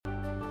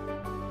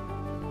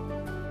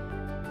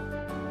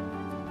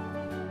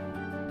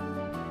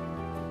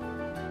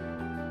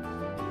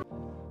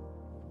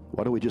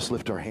Why don't we just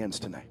lift our hands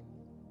tonight?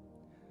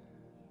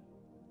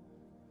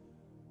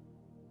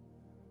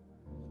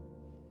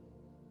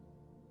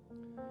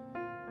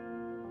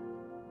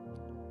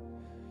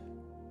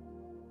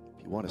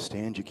 If you want to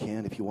stand, you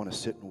can. If you want to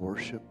sit and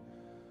worship,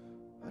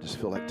 I just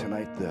feel like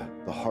tonight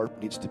the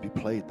harp needs to be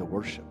played, the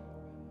worship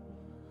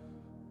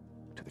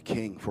to the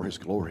King for His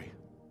glory.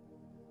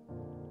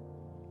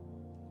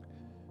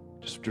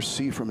 Just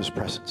receive from His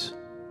presence.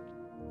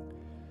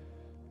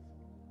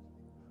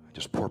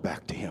 Just pour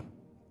back to Him.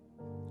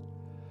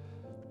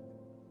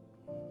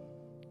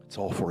 It's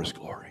all for His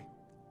glory.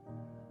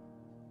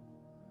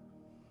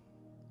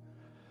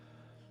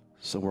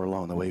 Somewhere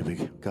along the way, we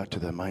got to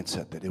the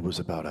mindset that it was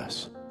about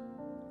us.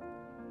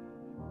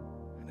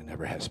 And it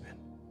never has been.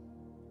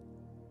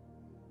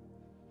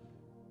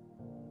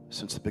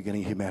 Since the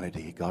beginning of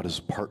humanity, God has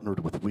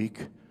partnered with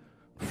weak,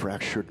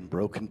 fractured, and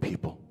broken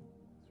people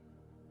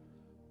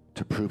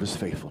to prove His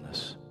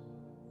faithfulness.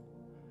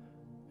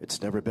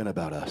 It's never been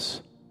about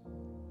us.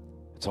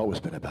 It's always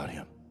been about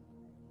Him.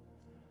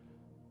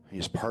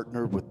 He's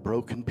partnered with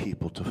broken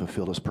people to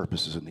fulfill His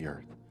purposes in the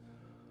earth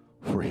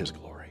for His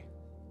glory,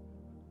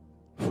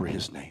 for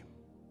His name,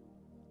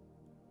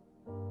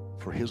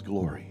 for His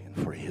glory and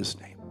for His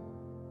name.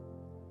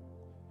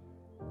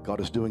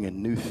 God is doing a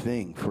new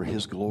thing for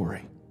His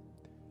glory,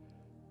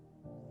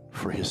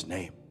 for His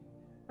name.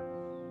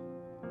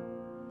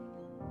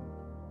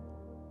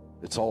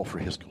 It's all for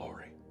His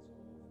glory.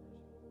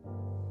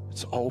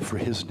 It's all for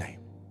His name.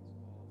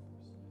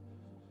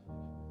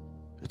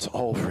 It's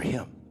all for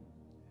Him.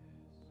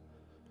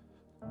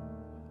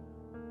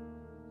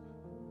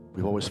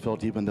 We've always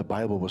felt even the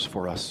Bible was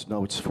for us.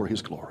 No, it's for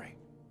His glory.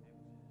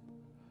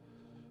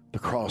 The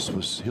cross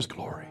was His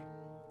glory.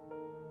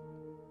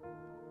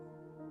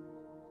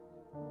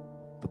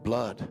 The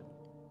blood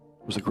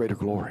was a greater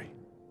glory.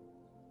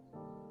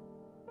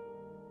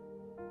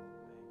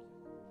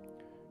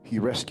 He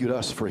rescued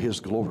us for His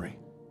glory.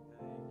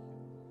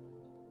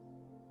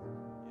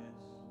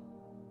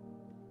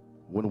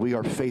 When we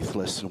are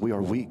faithless and we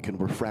are weak and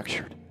we're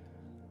fractured,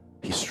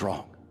 He's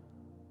strong.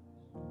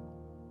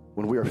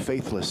 When we are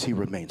faithless, He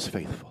remains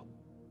faithful.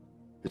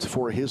 It's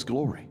for His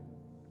glory.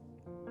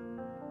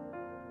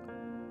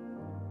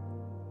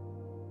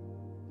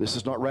 This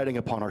is not riding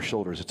upon our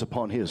shoulders. It's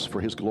upon His, for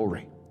His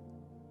glory.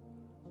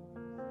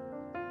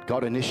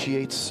 God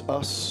initiates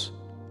us.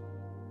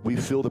 We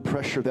feel the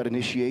pressure of that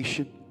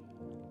initiation.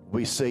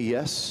 We say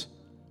yes,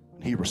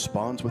 and He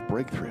responds with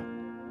breakthrough.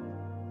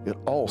 It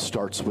all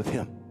starts with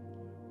Him.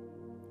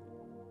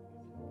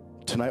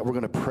 Tonight we're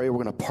going to pray.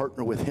 We're going to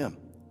partner with Him.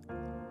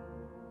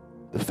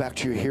 The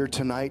fact you're here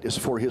tonight is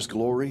for His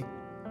glory.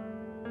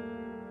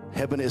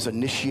 Heaven is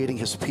initiating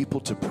His people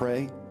to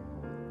pray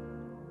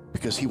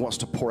because He wants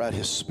to pour out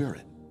His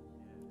Spirit.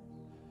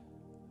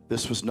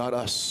 This was not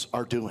us,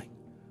 our doing.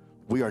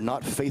 We are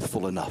not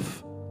faithful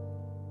enough.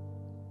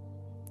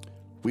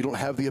 We don't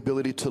have the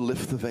ability to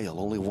lift the veil.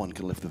 Only one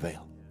can lift the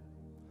veil.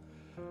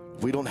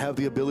 We don't have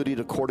the ability,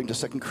 according to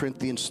 2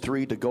 Corinthians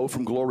 3, to go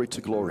from glory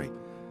to glory.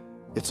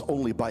 It's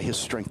only by His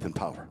strength and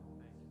power.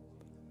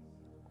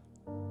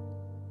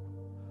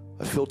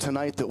 I feel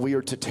tonight that we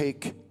are to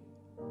take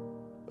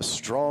a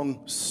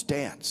strong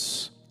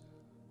stance.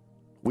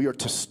 We are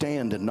to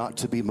stand and not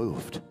to be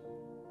moved.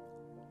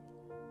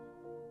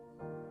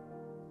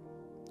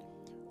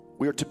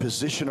 We are to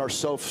position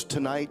ourselves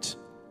tonight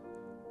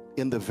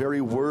in the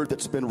very word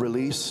that's been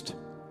released,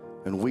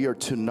 and we are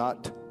to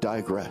not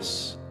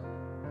digress.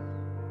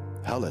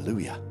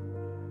 Hallelujah.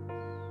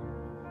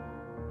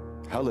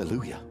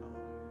 Hallelujah.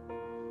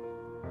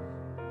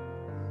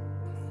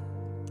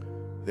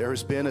 There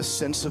has been a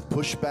sense of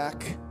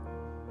pushback,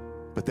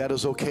 but that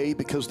is okay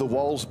because the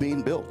wall's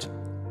being built.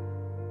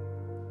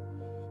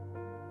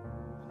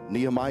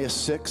 Nehemiah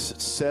 6,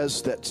 it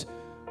says that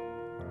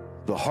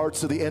the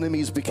hearts of the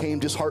enemies became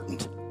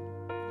disheartened.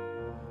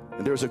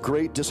 And there's a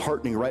great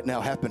disheartening right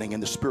now happening in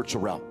the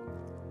spiritual realm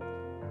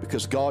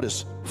because God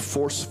is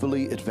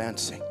forcefully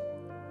advancing.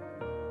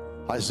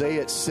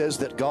 Isaiah, it says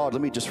that God,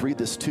 let me just read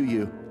this to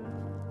you.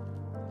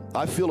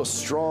 I feel a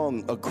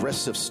strong,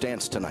 aggressive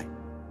stance tonight.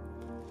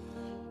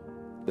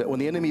 That when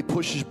the enemy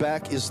pushes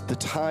back is the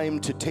time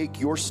to take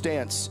your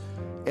stance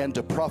and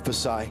to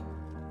prophesy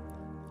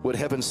what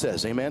heaven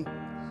says. Amen?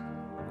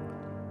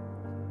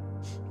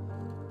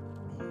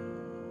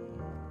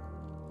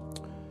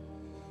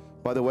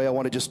 By the way, I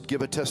want to just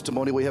give a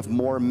testimony. We have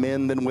more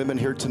men than women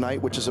here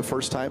tonight, which is the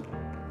first time.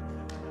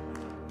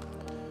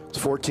 It's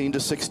 14 to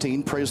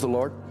 16. Praise the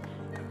Lord.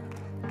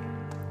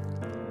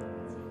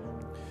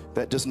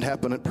 That doesn't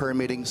happen at prayer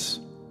meetings.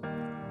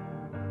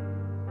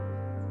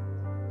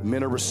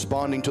 Men are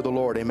responding to the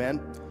Lord.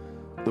 Amen.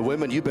 The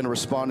women, you've been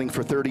responding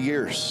for 30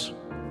 years.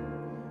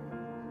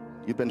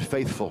 You've been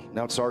faithful.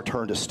 Now it's our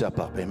turn to step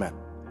up. Amen.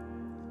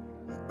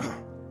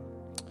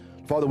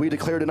 Father, we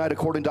declare tonight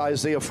according to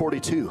Isaiah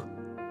 42,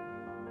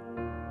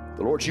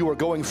 the Lord, you are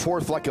going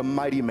forth like a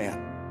mighty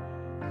man.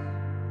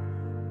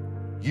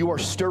 You are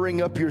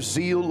stirring up your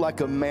zeal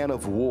like a man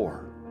of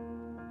war.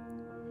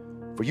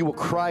 For you will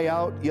cry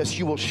out, yes,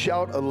 you will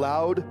shout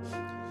aloud,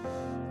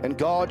 And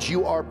God,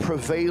 you are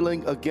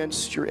prevailing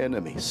against your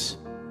enemies.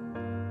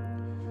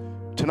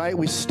 Tonight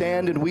we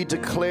stand and we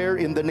declare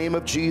in the name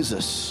of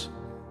Jesus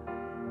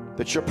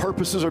that your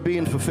purposes are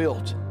being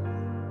fulfilled.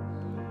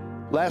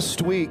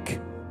 Last week,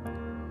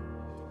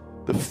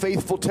 the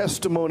faithful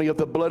testimony of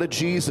the blood of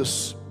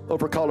Jesus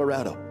over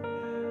Colorado.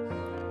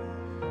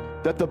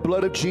 That the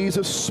blood of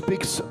Jesus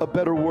speaks a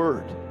better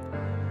word.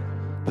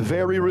 The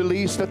very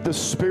release that the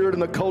spirit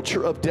and the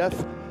culture of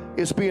death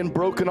is being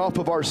broken off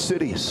of our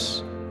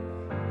cities.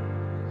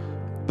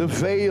 The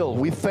veil,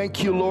 we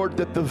thank you, Lord,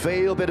 that the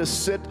veil that is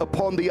set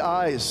upon the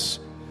eyes,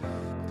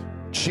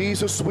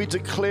 Jesus, we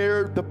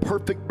declare the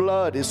perfect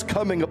blood is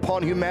coming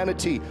upon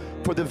humanity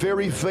for the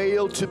very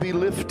veil to be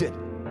lifted.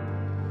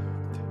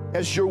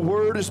 As your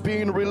word is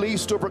being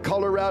released over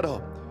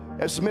Colorado,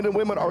 as men and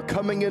women are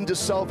coming into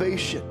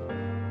salvation,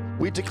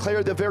 we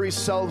declare the very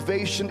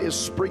salvation is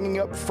springing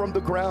up from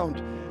the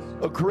ground.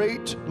 A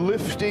great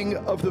lifting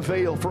of the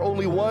veil, for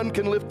only one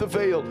can lift the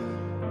veil,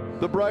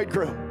 the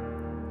bridegroom.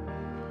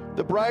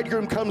 The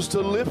bridegroom comes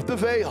to lift the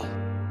veil,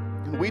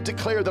 and we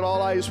declare that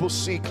all eyes will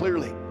see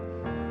clearly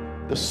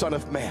the Son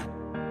of Man.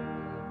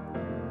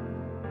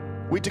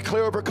 We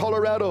declare over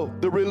Colorado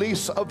the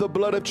release of the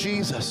blood of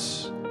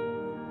Jesus.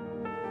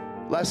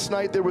 Last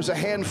night there was a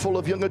handful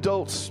of young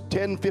adults,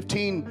 10,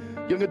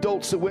 15 young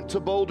adults that went to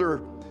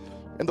Boulder,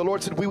 and the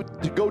Lord said we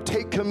would go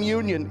take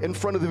communion in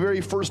front of the very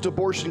first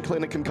abortion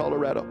clinic in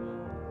Colorado.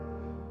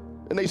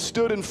 And they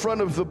stood in front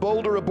of the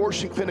Boulder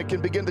abortion clinic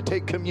and began to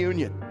take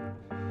communion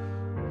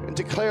and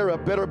declare a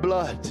better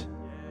blood.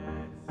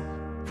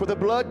 For the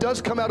blood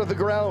does come out of the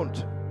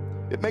ground.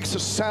 It makes a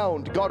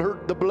sound. God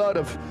heard the blood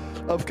of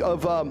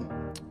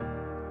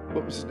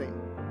what was his name?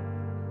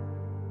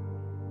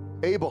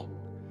 Abel.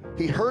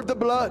 He heard the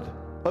blood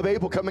of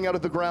Abel coming out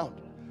of the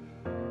ground.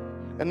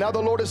 And now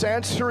the Lord is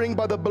answering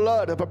by the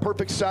blood of a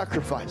perfect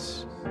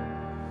sacrifice.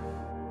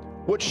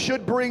 What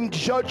should bring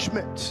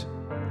judgment,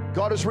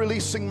 God is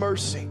releasing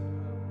mercy.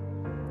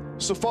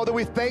 So Father,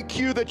 we thank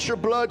you that your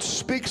blood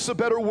speaks a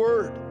better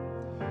word.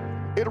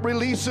 It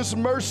releases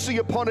mercy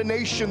upon a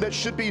nation that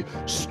should be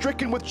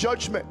stricken with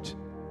judgment,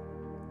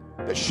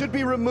 that should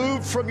be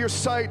removed from your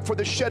sight for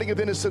the shedding of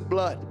innocent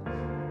blood.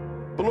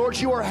 But Lord,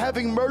 you are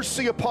having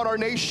mercy upon our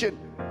nation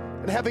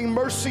and having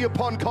mercy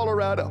upon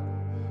Colorado.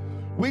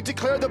 We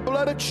declare the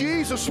blood of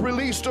Jesus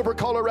released over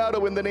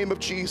Colorado in the name of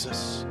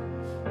Jesus.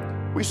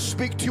 We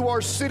speak to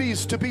our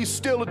cities to be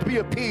still and to be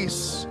at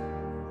peace.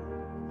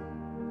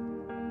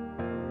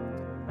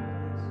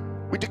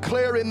 We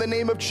declare in the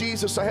name of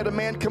Jesus. I had a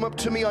man come up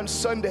to me on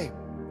Sunday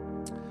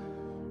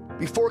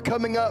before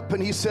coming up,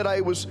 and he said,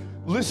 I was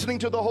listening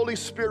to the Holy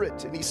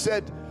Spirit, and he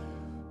said,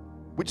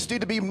 we just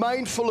need to be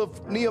mindful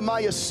of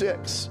Nehemiah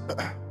 6,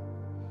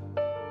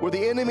 where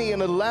the enemy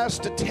in a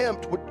last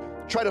attempt would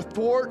try to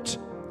thwart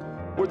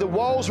where the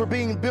walls were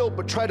being built,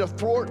 but try to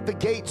thwart the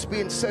gates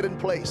being set in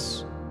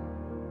place.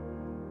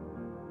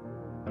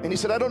 And he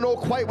said, I don't know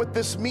quite what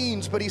this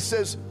means, but he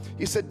said,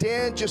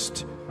 Dan,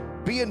 just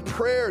be in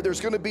prayer. There's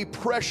going to be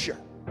pressure.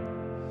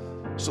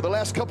 So the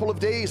last couple of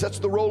days, that's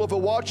the role of a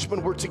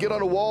watchman. We're to get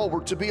on a wall. We're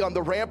to be on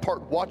the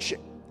rampart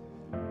watching.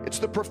 It's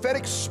the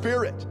prophetic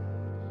spirit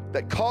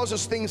that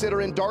causes things that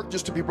are in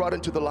darkness to be brought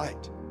into the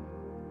light.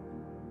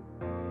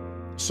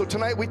 So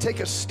tonight we take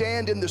a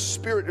stand in the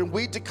spirit and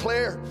we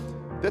declare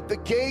that the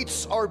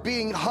gates are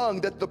being hung,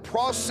 that the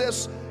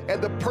process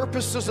and the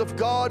purposes of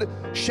God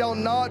shall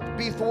not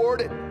be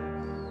thwarted.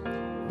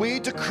 We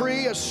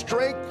decree a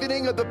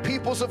strengthening of the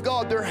peoples of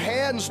God, their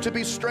hands to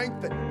be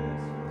strengthened.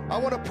 I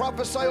want to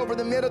prophesy over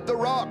the men at the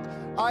Rock.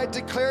 I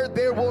declare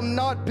there will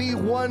not be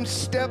one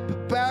step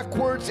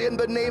backwards in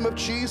the name of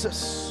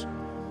Jesus.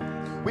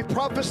 We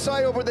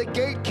prophesy over the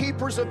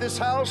gatekeepers of this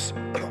house.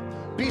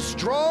 Be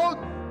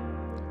strong.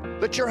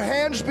 Let your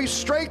hands be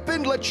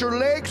strengthened. Let your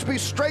legs be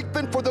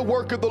strengthened for the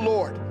work of the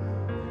Lord.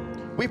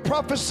 We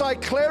prophesy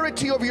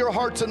clarity over your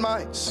hearts and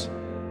minds.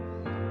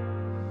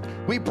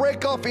 We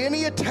break off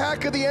any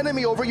attack of the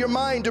enemy over your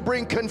mind to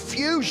bring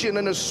confusion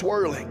and a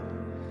swirling.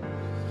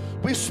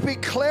 We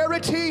speak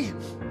clarity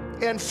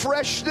and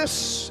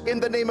freshness in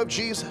the name of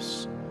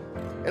Jesus.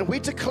 And we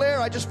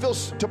declare, I just feel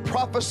to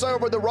prophesy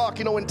over the Rock.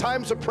 You know, in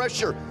times of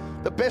pressure,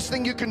 the best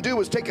thing you can do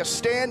is take a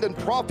stand and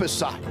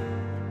prophesy.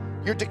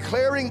 You're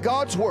declaring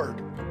God's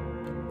word.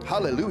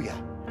 Hallelujah.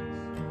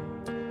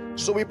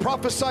 So we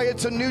prophesy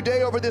it's a new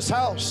day over this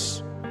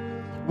house.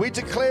 We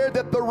declare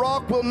that the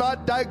Rock will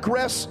not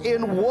digress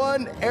in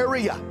one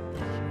area.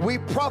 We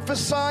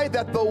prophesy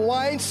that the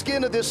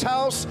wineskin of this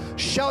house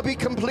shall be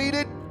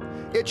completed.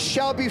 It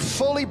shall be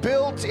fully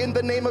built in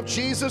the name of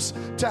Jesus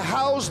to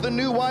house the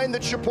new wine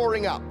that you're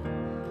pouring out.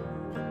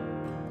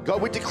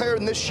 God, we declare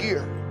in this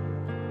year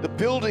the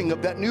building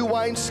of that new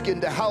wineskin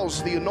to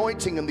house the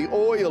anointing and the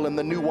oil and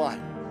the new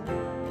wine.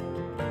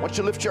 I want you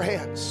to lift your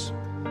hands.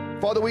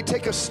 Father, we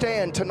take a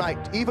stand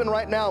tonight, even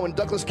right now in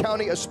Douglas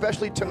County,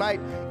 especially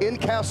tonight in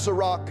Castle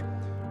Rock.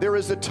 There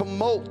is a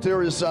tumult,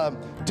 there is a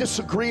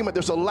disagreement,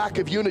 there's a lack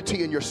of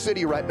unity in your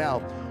city right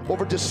now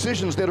over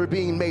decisions that are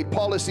being made,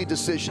 policy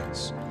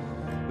decisions.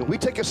 We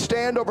take a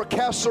stand over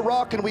Castle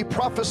Rock and we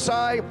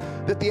prophesy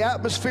that the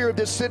atmosphere of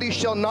this city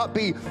shall not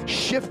be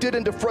shifted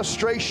into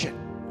frustration.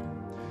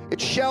 It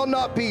shall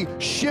not be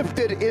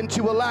shifted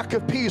into a lack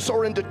of peace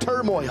or into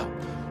turmoil.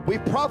 We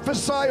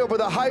prophesy over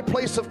the high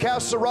place of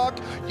Castle Rock,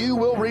 you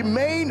will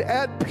remain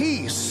at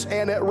peace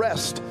and at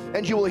rest,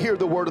 and you will hear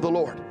the word of the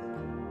Lord.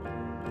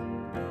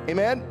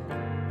 Amen.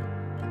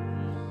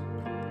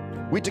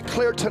 We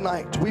declare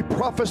tonight, we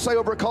prophesy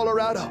over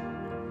Colorado,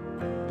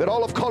 that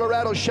all of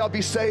Colorado shall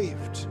be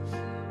saved.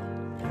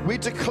 We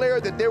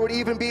declare that there would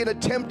even be an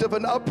attempt of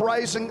an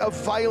uprising of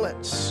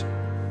violence.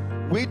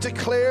 We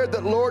declare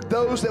that, Lord,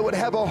 those that would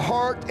have a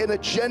heart and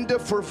agenda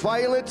for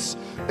violence,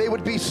 they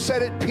would be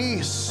set at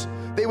peace.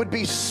 They would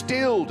be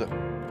stilled.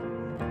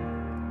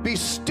 Be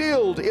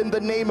stilled in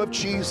the name of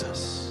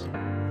Jesus.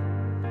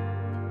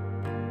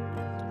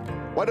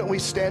 Why don't we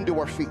stand to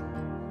our feet?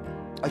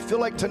 I feel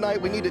like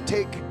tonight we need to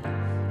take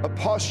a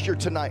posture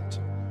tonight.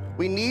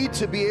 We need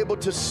to be able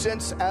to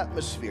sense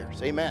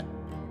atmospheres. Amen.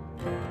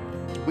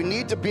 We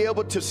need to be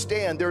able to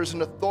stand. There is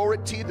an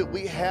authority that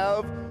we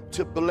have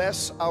to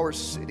bless our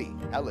city.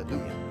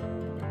 Hallelujah.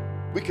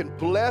 We can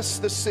bless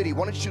the city.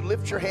 Why don't you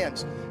lift your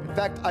hands? In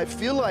fact, I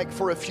feel like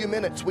for a few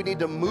minutes we need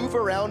to move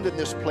around in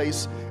this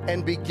place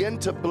and begin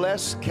to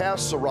bless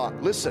Castle Rock.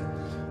 Listen,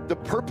 the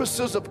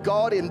purposes of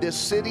God in this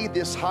city,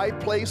 this high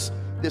place,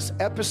 this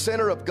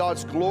epicenter of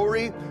God's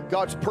glory,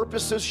 God's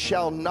purposes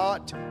shall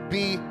not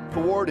be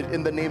thwarted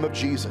in the name of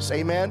Jesus.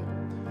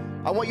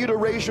 Amen. I want you to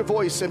raise your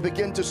voice and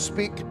begin to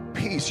speak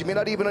peace. You may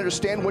not even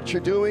understand what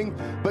you're doing,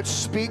 but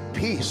speak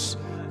peace.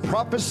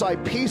 Prophesy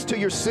peace to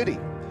your city.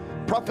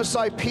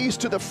 Prophesy peace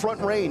to the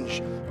Front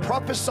Range.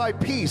 Prophesy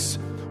peace.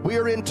 We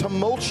are in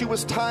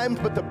tumultuous times,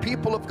 but the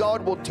people of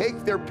God will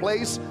take their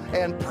place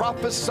and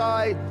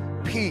prophesy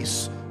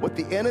peace. What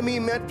the enemy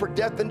meant for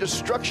death and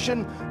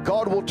destruction,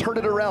 God will turn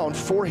it around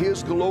for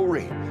his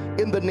glory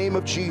in the name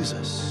of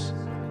Jesus.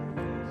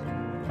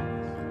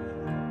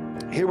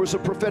 Here was a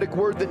prophetic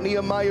word that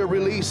Nehemiah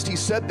released. He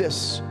said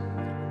this.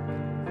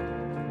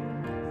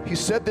 He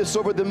said this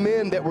over the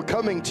men that were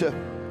coming to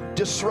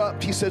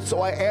disrupt. He said,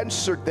 so I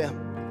answered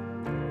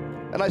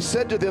them, and I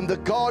said to them, the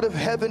God of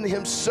heaven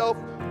himself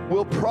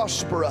will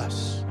prosper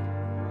us.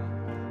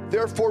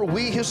 Therefore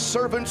we, his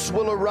servants,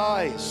 will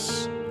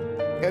arise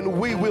and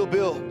we will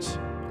build.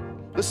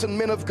 Listen,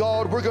 men of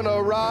God, we're going to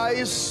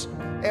arise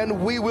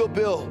and we will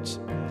build.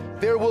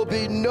 There will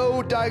be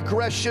no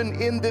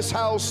digression in this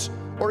house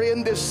or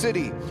in this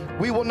city.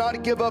 We will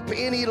not give up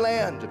any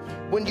land.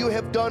 When you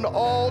have done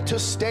all to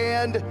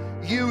stand,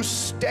 you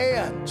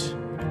stand.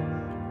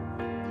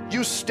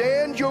 You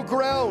stand your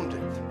ground.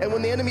 And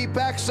when the enemy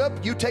backs up,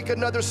 you take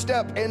another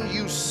step and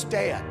you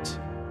stand.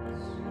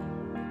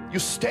 You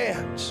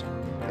stand.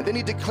 And then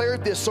he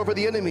declared this over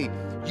the enemy.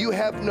 You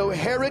have no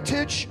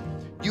heritage,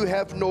 you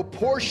have no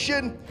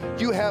portion,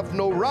 you have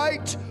no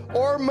right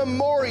or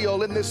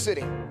memorial in this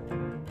city.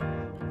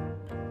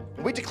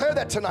 We declare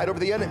that tonight over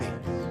the enemy.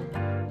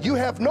 You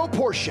have no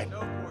portion.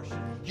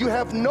 You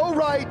have no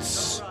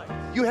rights.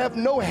 You have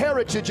no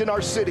heritage in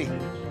our city.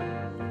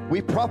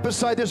 We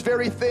prophesy this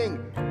very thing,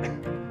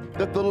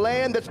 that the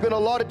land that's been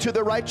allotted to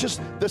the righteous,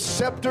 the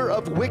scepter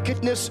of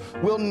wickedness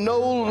will no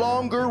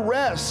longer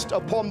rest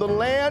upon the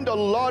land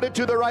allotted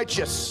to the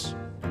righteous.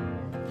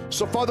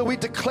 So, Father, we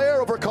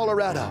declare over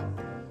Colorado,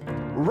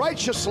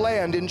 righteous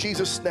land in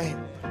Jesus'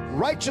 name.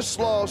 Righteous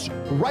laws,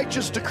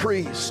 righteous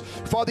decrees.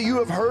 Father, you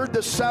have heard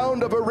the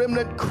sound of a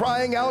remnant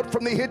crying out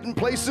from the hidden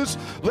places.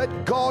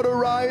 Let God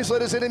arise,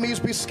 let his enemies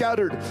be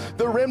scattered.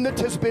 The remnant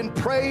has been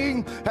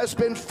praying, has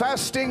been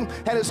fasting,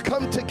 and has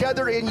come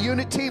together in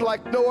unity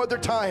like no other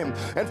time.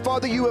 And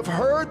Father, you have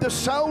heard the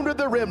sound of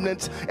the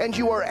remnant, and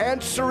you are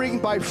answering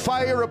by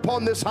fire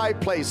upon this high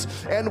place.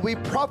 And we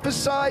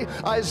prophesy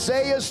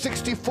Isaiah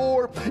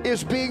 64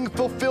 is being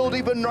fulfilled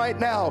even right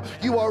now.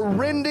 You are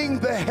rending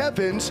the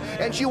heavens,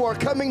 and you are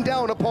coming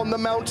down upon the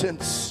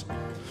mountains.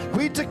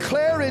 We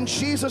declare in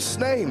Jesus'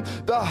 name,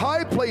 the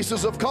high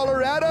places of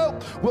Colorado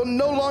will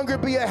no longer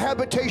be a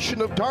habitation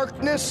of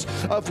darkness,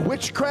 of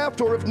witchcraft,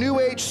 or of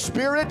New Age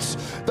spirits.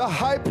 The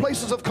high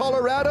places of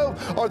Colorado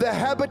are the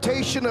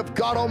habitation of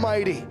God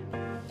Almighty.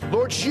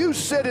 Lord, you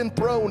sit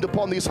enthroned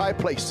upon these high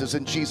places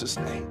in Jesus'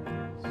 name.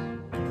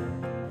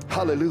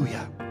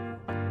 Hallelujah.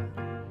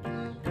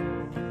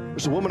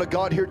 There's a woman of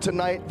God here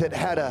tonight that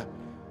had a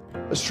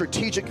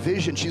strategic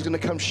vision. She's going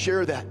to come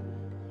share that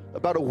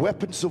about a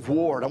weapons of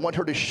war, and I want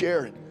her to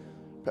share it.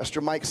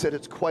 Pastor Mike said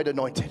it's quite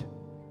anointed.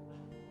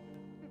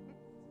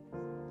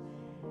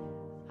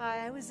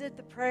 Hi, I was at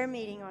the prayer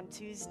meeting on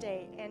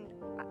Tuesday, and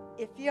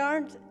if you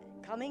aren't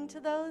coming to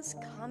those,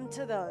 come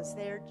to those.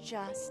 They're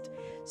just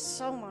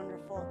so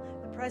wonderful.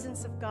 The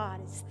presence of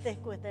God is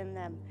thick within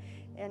them,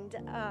 and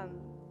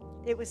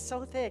it was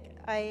so thick.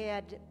 I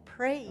had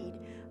prayed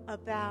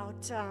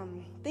about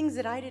things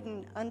that I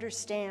didn't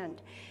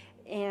understand.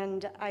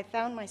 And I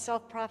found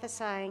myself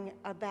prophesying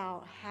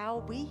about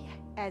how we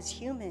as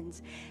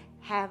humans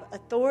have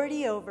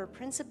authority over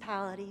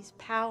principalities,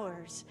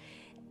 powers,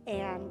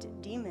 and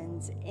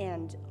demons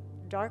and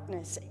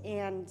darkness.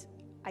 And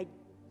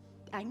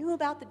I knew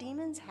about the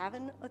demons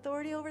having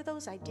authority over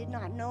those. I did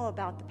not know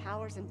about the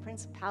powers and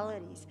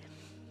principalities.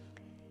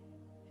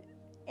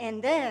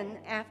 And then,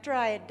 after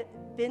I had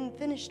been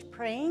finished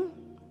praying,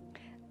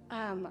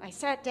 I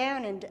sat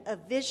down and a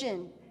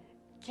vision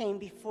came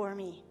before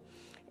me.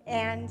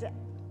 And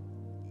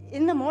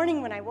in the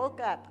morning when I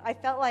woke up, I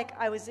felt like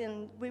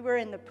we were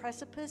in the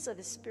precipice of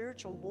a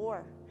spiritual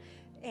war.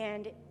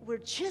 And we're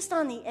just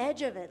on the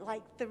edge of it,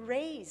 like the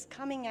rays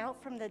coming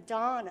out from the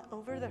dawn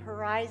over the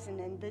horizon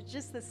and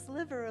just the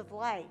sliver of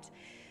light.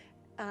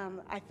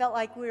 I felt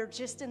like we were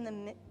just in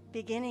the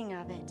beginning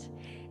of it.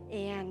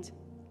 And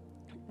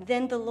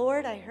then the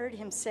Lord, I heard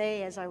him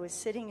say as I was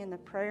sitting in the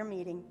prayer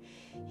meeting,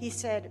 he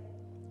said,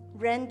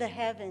 rend the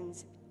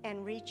heavens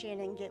and reach in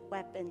and get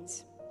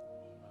weapons.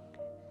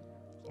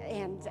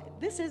 And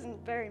this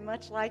isn't very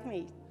much like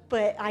me,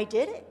 but I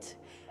did it.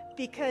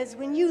 Because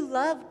when you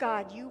love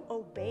God, you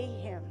obey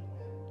him.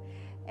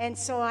 And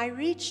so I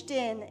reached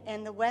in,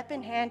 and the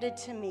weapon handed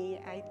to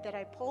me that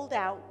I pulled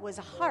out was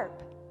a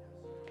harp.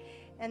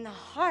 And the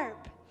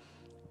harp,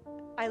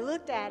 I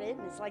looked at it,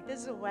 and it's like, this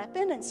is a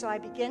weapon. And so I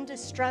began to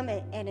strum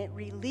it, and it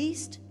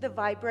released the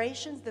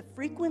vibrations, the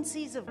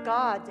frequencies of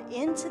God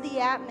into the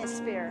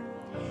atmosphere.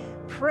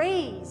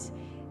 Praise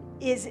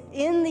is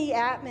in the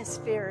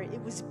atmosphere.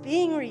 It was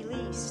being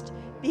released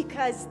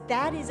because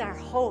that is our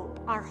hope.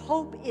 Our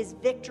hope is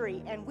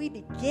victory, and we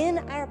begin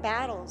our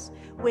battles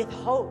with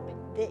hope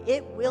that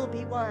it will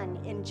be won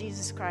in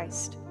Jesus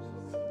Christ.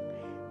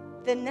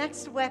 The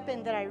next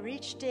weapon that I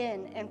reached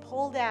in and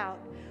pulled out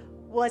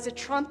was a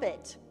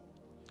trumpet.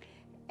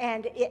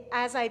 And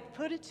as I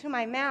put it to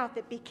my mouth,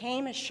 it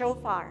became a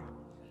shofar.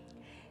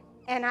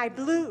 And I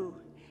blew,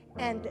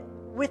 and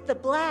with the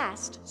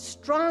blast,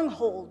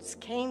 strongholds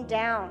came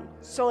down.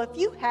 So if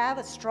you have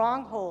a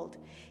stronghold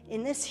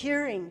in this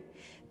hearing,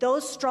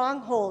 those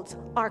strongholds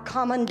are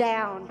coming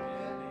down.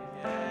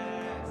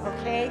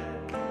 Okay?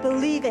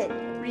 Believe it,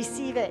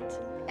 receive it,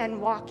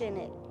 and walk in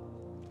it.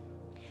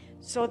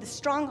 So the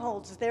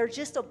strongholds, they're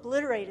just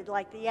obliterated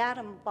like the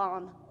atom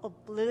bomb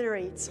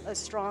obliterates a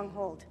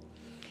stronghold.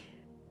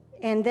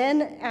 And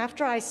then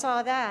after I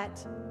saw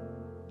that,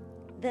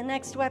 the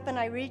next weapon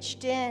I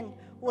reached in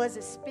was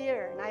a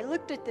spear. And I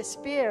looked at the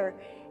spear,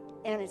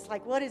 and it's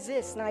like, what is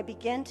this? And I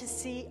began to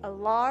see a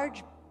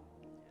large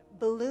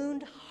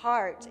ballooned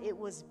heart. It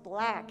was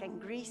black and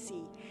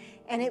greasy,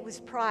 and it was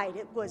pride.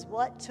 It was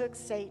what took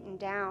Satan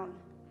down.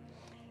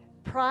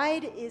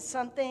 Pride is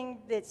something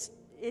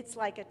it's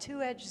like a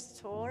two-edged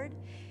sword.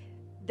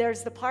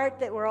 There's the part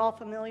that we're all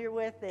familiar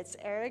with that's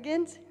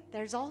arrogant.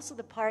 There's also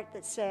the part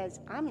that says,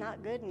 I'm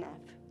not good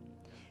enough.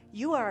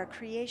 You are a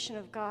creation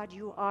of God.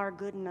 You are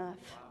good enough.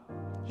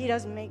 He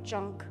doesn't make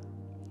junk.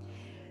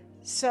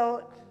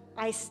 So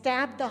I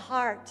stabbed the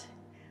heart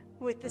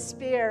with the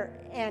spear,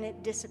 and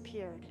it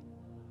disappeared.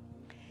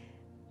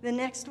 The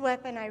next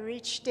weapon I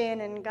reached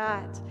in and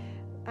got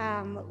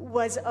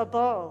was a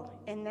bow.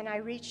 And then I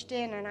reached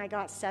in and I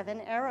got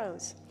 7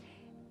 arrows.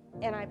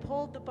 And I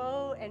pulled the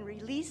bow and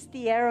released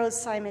the arrows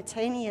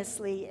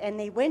simultaneously. And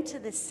they went to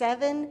the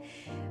 7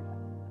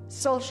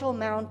 social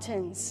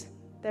mountains.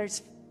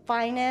 There's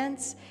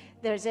finance,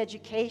 there's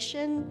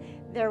education,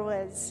 there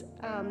was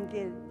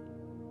the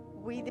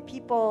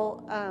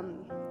people,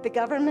 the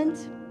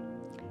government.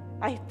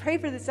 I pray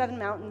for the 7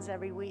 mountains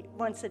every week,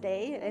 once a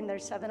day, and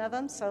there's 7 of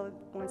them, so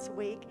once a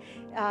week.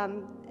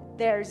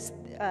 There's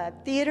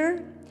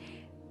theater,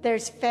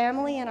 there's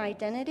family and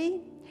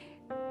identity,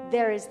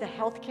 there is the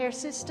healthcare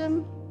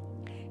system,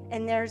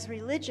 and there's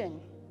religion.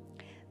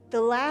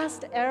 The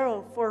last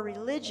arrow for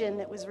religion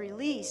that was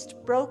released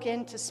broke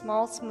into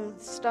small, smooth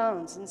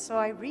stones, and so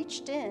I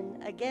reached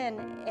in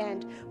again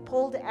and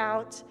pulled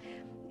out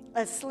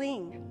a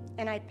sling.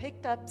 And I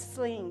picked up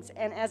slings,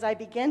 and as I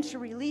began to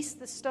release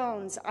the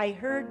stones, I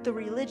heard the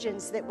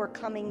religions that were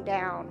coming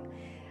down.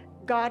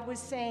 God was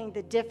saying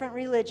the different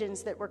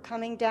religions that were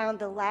coming down.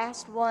 The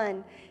last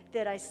one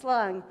that I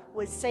slung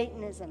was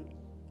Satanism,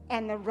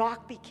 and the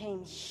rock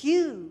became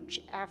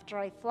huge after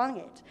I flung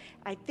it.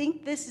 I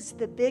think this is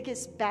the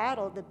biggest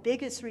battle, the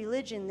biggest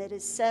religion that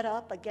is set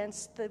up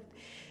against the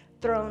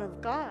throne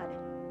of God.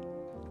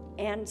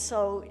 And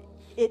so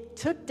it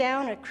took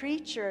down a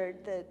creature.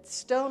 The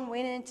stone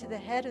went into the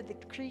head of the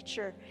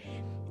creature,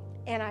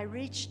 and I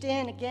reached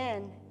in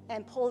again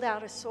and pulled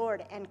out a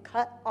sword and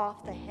cut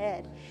off the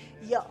head.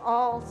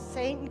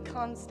 Satan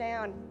comes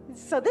down.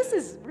 So this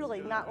is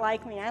really not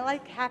like me. I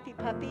like happy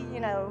puppy,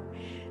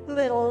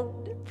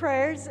 little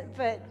prayers,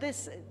 but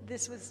this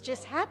was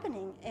just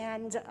happening,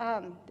 and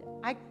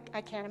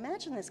I can't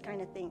imagine this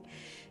kind of thing.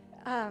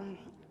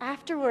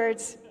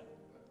 Afterwards,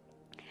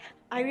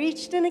 I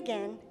reached in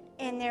again,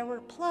 and there were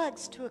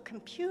plugs to a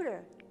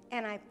computer,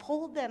 and I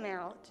pulled them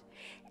out,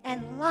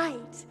 and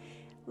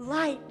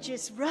light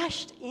just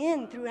rushed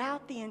in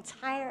throughout the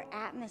entire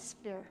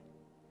atmosphere.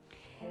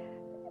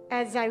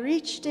 As I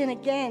reached in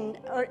again,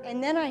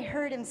 and then I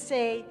heard him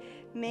say,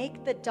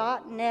 make the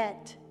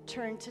 .net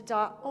turn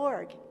to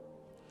 .org.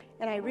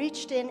 And I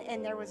reached in,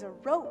 and there was a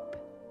rope,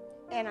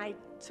 and I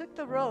took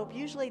the rope.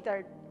 Usually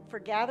they're for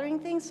gathering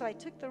things. So I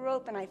took the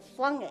rope and I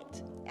flung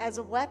it as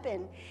a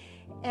weapon,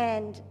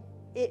 and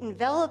it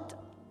enveloped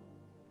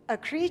a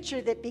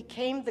creature that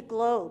became the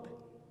globe.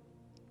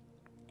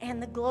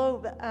 And the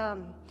globe,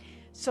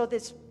 so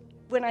this,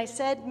 when I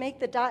said make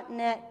the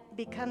 .net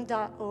become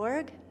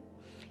 .org,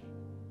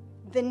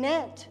 the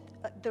net,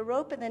 the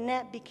rope and the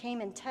net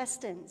became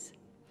intestines.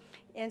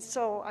 And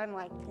so I'm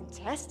like,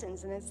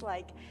 intestines? And it's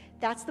like,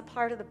 that's the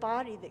part of the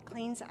body that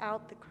cleans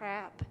out the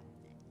crap.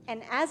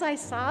 And as I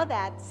saw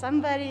that,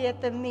 somebody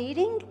at the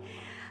meeting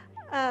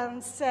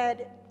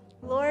said,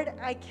 Lord,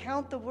 I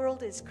count the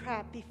world as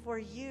crap before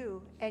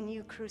you and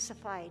you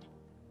crucified.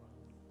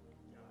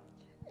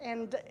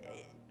 And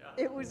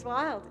it was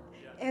wild.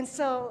 And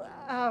so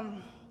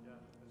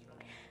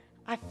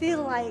I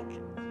feel like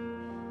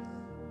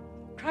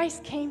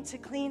Christ came to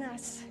clean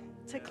us,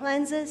 to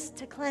cleanse us,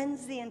 to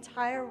cleanse the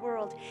entire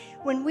world.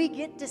 When we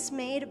get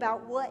dismayed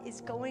about what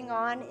is going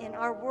on in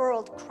our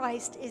world,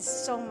 Christ is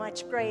so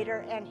much greater,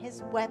 and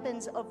his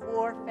weapons of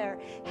warfare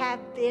have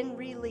been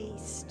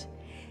released,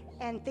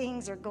 and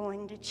things are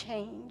going to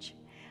change.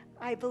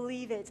 I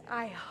believe it.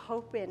 I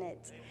hope in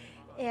it.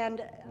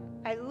 And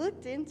I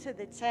looked into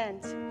the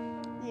tent,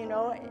 you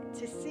know,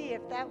 to see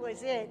if that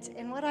was it.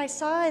 And what I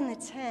saw in the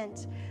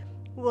tent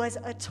was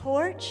a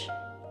torch,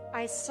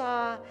 I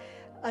saw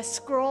a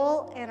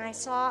scroll, and I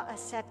saw a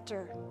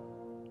scepter.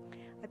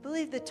 I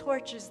believe the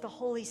torch is the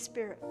Holy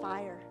Spirit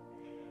fire.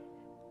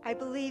 I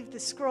believe the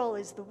scroll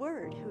is the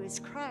Word, who is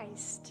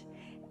Christ.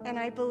 And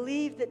I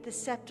believe that the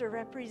scepter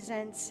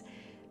represents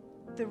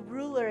the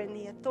ruler and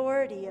the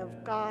authority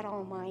of God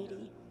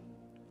Almighty,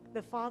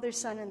 the Father,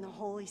 Son, and the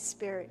Holy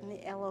Spirit, and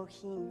the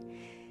Elohim.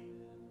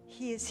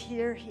 He is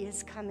here, he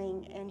is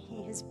coming, and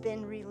he has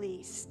been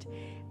released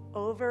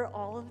over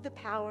all of the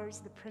powers,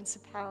 the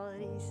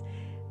principalities,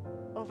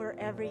 over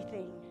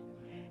everything.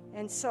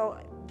 And so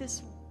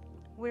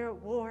we're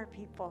at war,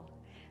 people.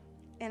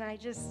 And I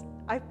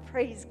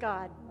praise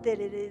God that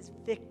it is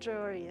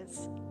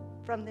victorious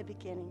from the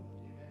beginning.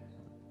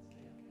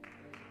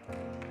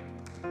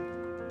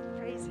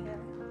 Praise him,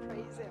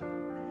 praise him.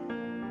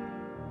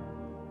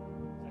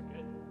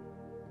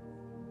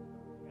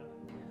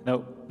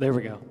 No, there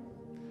we go.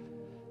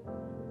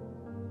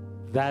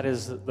 That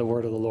is the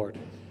word of the Lord.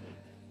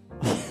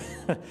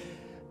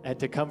 And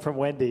to come from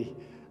Wendy,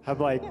 I'm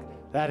like,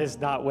 that is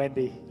not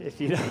Wendy.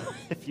 If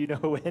you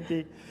know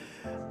Wendy.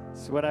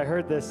 So when I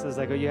heard this, I was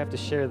like, oh, you have to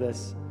share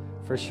this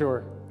for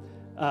sure.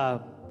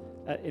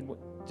 In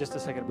just a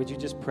second, would you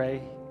just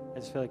pray? I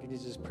just feel like you need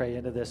to just pray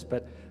into this.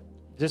 But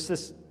just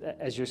this,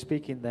 as you're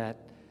speaking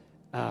that,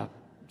 I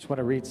just want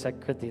to read 2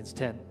 Corinthians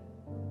 10.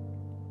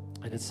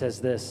 And it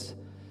says this,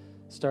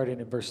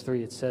 starting in verse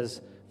 3, it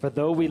says, "For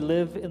though we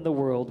live in the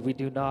world, we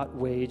do not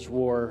wage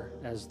war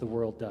as the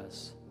world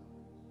does."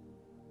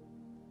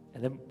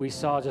 And then we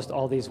saw just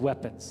all these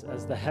weapons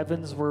as the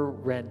heavens were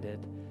rended,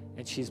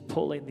 and she's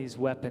pulling these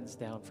weapons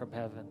down from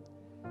heaven.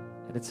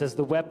 And it says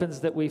the weapons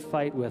that we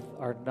fight with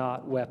are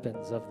not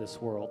weapons of this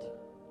world.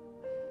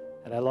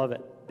 And I love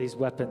it. These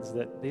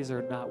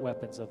are not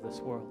weapons of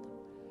this world.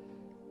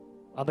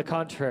 On the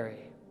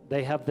contrary,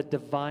 they have the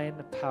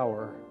divine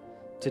power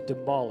to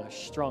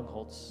demolish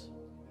strongholds.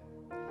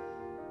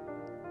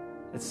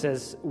 It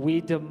says,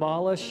 we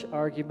demolish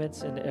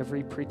arguments and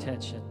every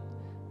pretension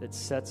that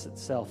sets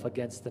itself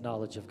against the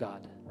knowledge of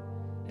God.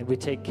 And we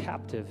take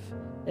captive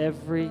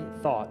every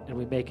thought and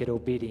we make it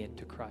obedient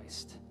to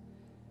Christ.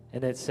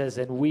 And it says,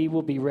 and we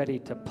will be ready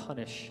to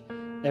punish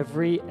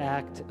every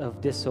act of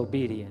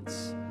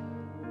disobedience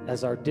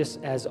as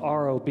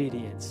our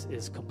obedience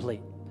is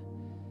complete.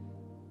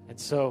 And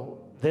so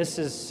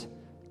these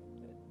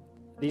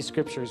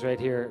scriptures right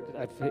here,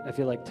 I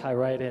feel like tie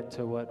right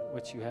into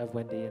what you have,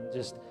 Wendy,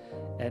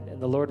 and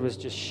the Lord was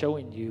just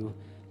showing you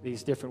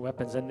these different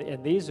weapons,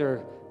 and these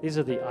are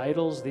the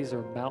idols. These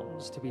are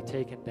mountains to be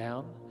taken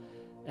down,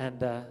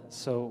 and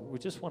so we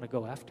just want to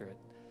go after it.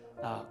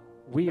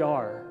 We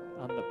are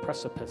on the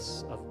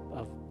precipice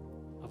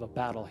of a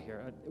battle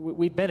here.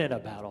 We've been in a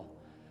battle,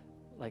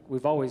 like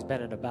we've always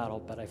been in a battle,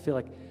 but I feel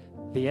like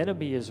the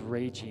enemy is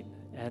raging,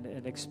 and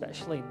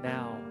especially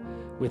now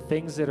with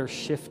things that are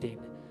shifting.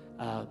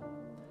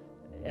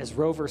 As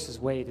Roe versus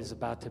Wade is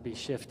about to be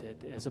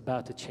shifted, is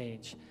about to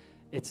change,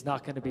 it's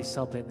not going to be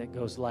something that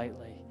goes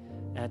lightly,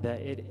 and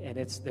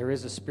there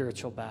is a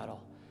spiritual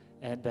battle,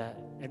 and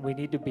we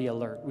need to be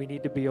alert. We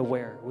need to be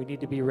aware. We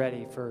need to be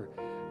ready for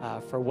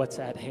what's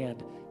at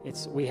hand.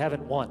 We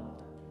haven't won.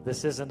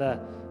 This isn't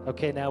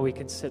okay. Now we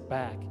can sit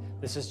back.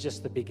 This is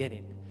just the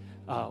beginning.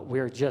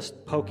 We're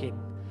just poking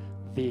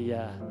the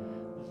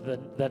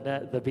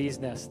bee's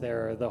nest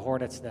there, or the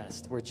hornet's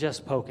nest. We're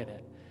just poking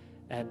it.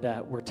 And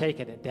we're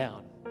taking it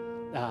down.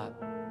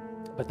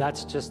 But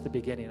that's just the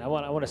beginning. I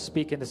want to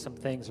speak into some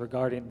things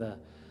regarding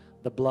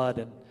the blood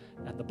and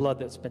the blood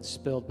that's been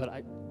spilled.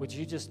 But would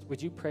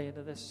you pray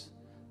into this?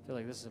 I feel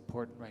like this is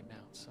important right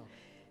now. So,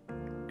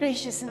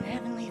 gracious and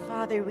heavenly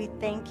Father, we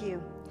thank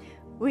you.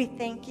 We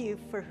thank you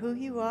for who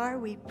you are.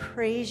 We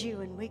praise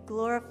you and we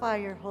glorify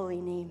your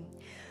holy name.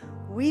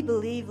 We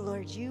believe,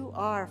 Lord, you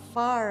are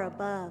far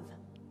above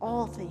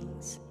all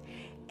things.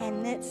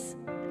 And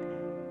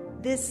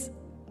this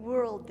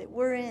world that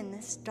we're in,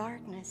 this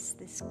darkness,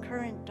 this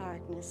current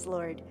darkness,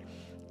 Lord,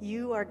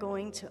 you are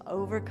going to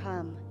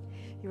overcome.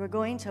 You are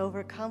going to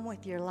overcome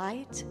with your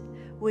light,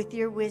 with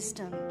your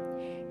wisdom.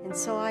 And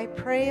so I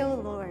pray, oh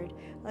Lord,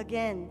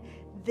 again,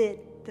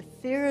 that the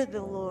fear of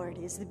the Lord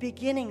is the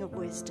beginning of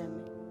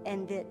wisdom,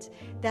 and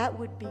that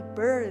would be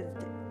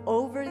birthed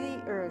over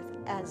the earth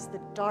as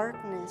the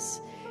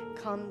darkness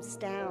comes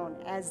down,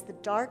 as the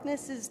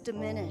darkness is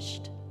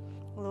diminished.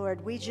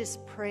 Lord, we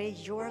just pray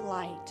your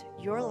light,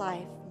 your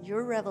life,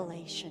 your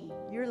revelation,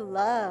 your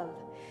love.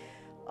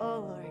 Oh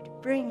Lord,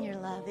 bring your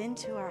love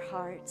into our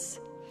hearts.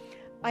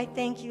 I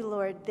thank you,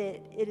 Lord,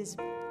 that it is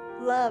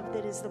love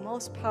that is the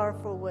most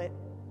powerful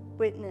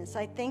witness.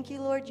 I thank you,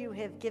 Lord, you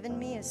have given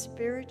me a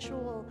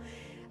spiritual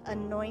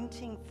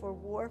anointing for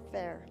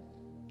warfare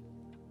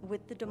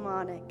with the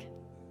demonic.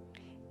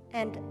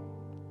 And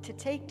to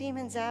take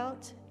demons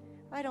out,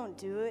 I don't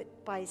do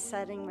it by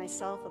setting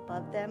myself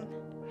above them.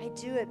 I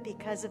do it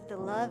because of the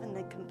love and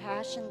the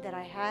compassion that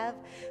I have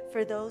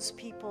for those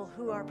people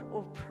who are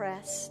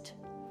oppressed.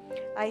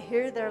 I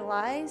hear their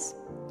lies,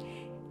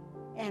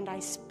 and I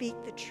speak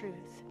the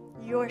truth,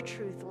 your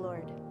truth,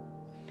 Lord.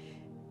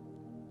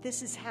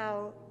 This is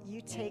how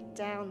you take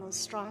down those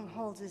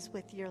strongholds, is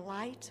with your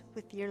light,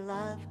 with your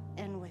love,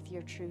 and with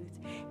your truth.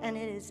 And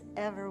it is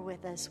ever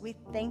with us. We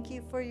thank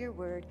you for your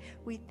word.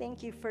 We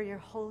thank you for your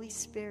Holy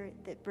Spirit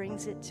that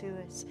brings it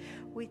to us.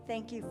 We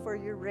thank you for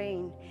your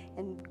reign.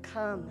 And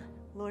come,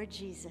 Lord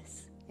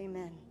Jesus.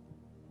 Amen.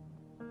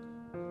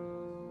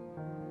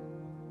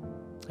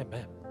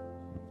 Amen.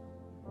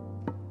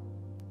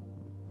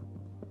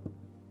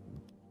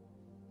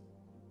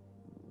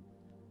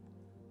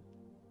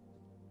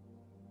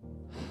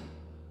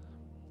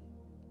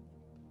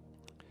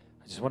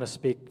 I just want to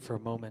speak for a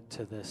moment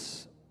to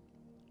this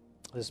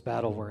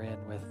battle we're in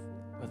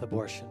with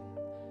abortion,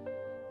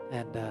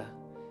 and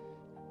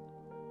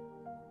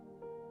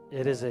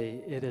it is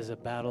a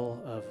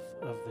battle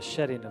of the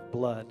shedding of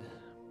blood.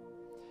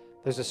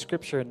 There's a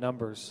scripture in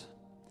Numbers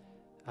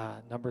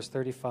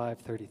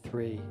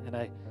 35:33, and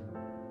I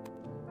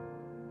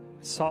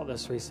saw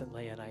this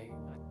recently, and I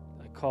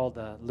called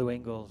Lou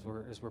Engle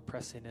as we're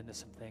pressing into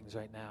some things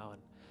right now,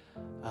 and.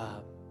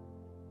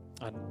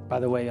 By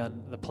the way,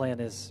 the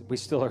plan is we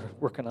still are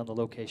working on the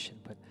location,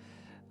 but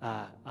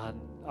on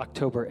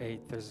October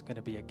 8th, there's going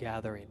to be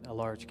a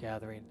large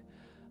gathering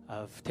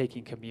of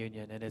taking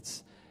communion, and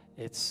it's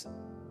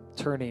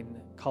turning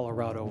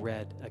Colorado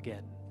red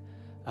again.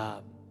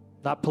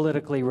 Not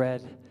politically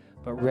red,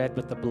 but red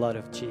with the blood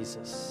of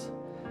Jesus.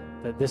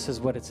 That this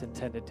is what it's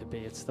intended to be.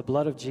 It's the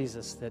blood of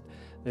Jesus that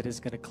is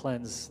going to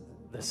cleanse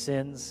the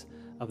sins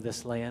of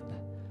this land.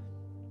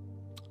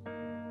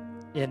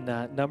 In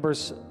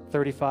Numbers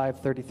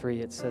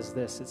 35:33, it says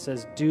this. It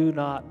says, "Do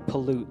not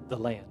pollute the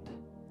land.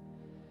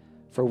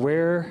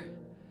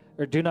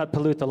 Do not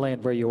pollute the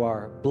land where you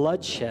are.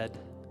 Bloodshed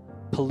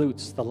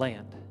pollutes the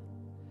land.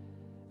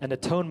 An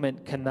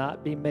atonement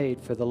cannot be made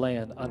for the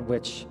land on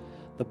which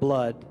the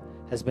blood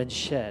has been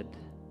shed,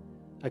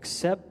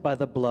 except by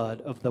the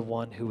blood of the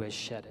one who has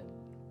shed it.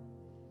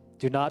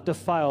 Do not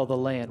defile the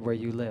land where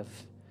you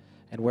live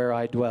and where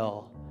I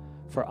dwell,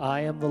 for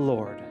I am the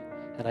Lord,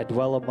 and I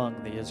dwell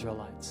among the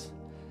Israelites."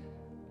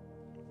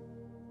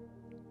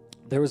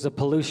 There was a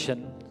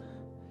pollution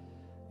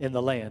in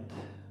the land.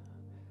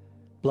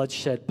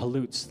 Bloodshed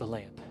pollutes the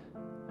land.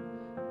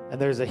 And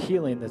there's a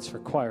healing that's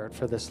required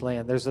for this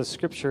land. There's a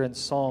scripture in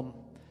Psalm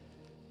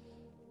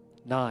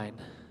 9.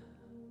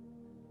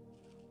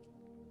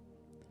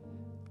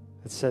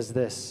 It says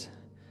this.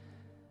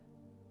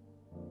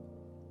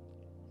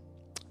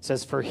 It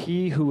says, "For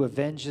he who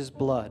avenges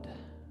blood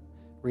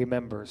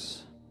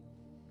remembers.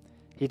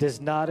 He does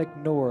not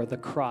ignore the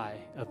cry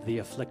of the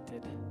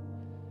afflicted."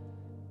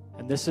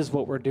 And this is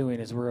what we're doing,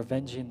 is we're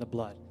avenging the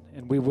blood.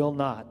 And we will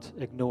not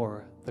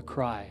ignore the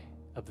cry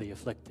of the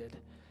afflicted.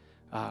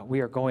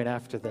 We are going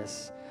after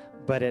this,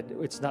 but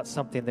it's not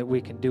something that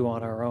we can do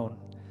on our own.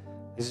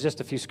 These are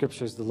just a few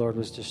scriptures the Lord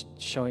was just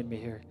showing me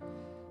here.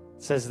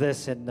 It says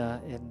this in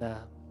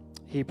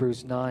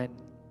Hebrews 9.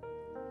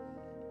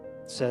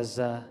 It says,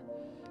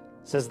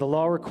 "The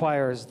law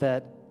requires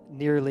that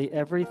nearly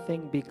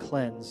everything be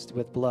cleansed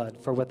with blood,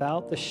 for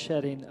without the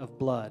shedding of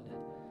blood,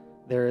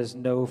 there is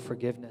no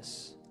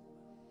forgiveness."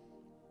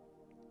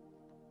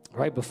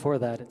 Right before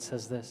that, it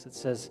says this. It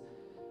says,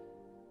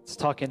 it's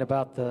talking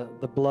about the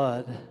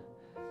blood,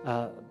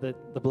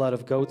 the blood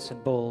of goats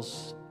and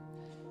bulls.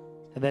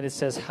 And then it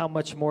says, "How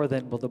much more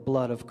then will the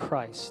blood of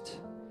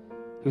Christ,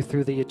 who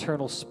through the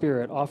eternal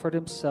Spirit offered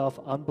himself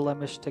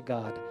unblemished to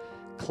God,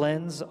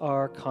 cleanse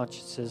our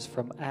consciences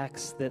from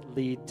acts that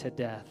lead to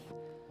death,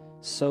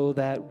 so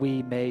that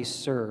we may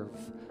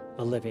serve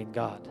the living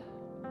God."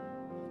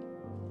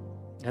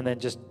 And then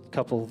just a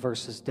couple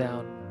verses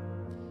down,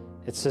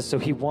 it says, "So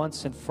he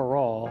once and for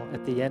all,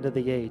 at the end of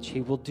the age,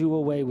 he will do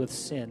away with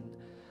sin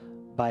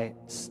by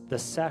the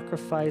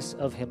sacrifice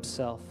of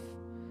himself.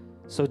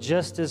 So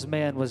just as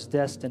man was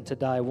destined to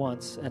die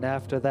once and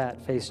after that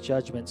face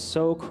judgment,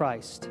 so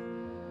Christ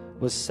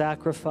was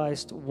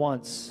sacrificed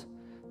once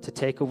to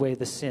take away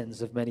the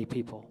sins of many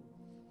people.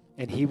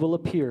 And he will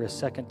appear a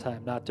second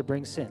time, not to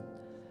bring sin,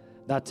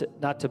 not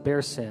to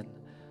bear sin,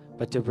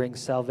 but to bring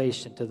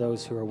salvation to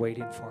those who are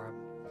waiting for him.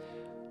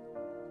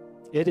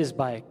 It is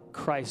by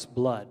Christ's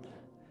blood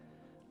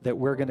that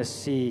we're going to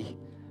see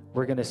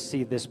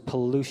this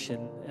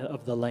pollution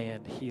of the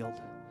land healed.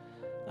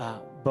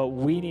 But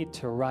we need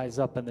to rise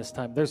up in this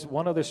time. There's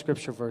one other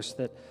scripture verse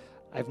that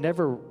I've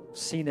never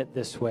seen it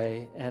this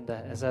way. And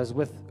as I was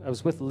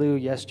with Lou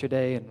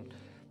yesterday, and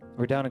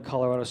we're down in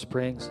Colorado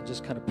Springs and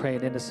just kind of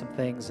praying into some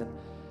things,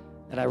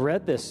 and I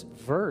read this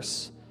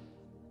verse,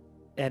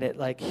 and it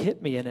like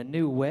hit me in a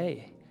new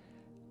way.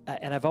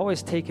 And I've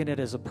always taken it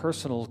as a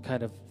personal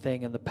kind of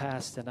thing in the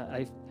past, and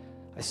I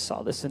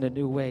saw this in a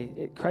new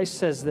way. Christ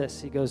says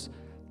this. He goes,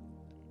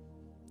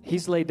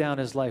 he's laid down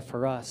his life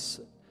for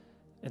us,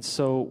 and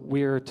so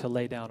we're to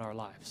lay down our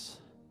lives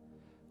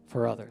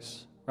for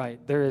others, right?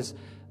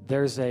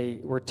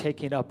 We're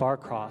taking up our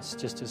cross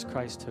just as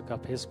Christ took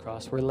up his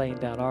cross. We're laying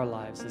down our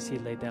lives as he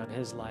laid down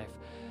his life.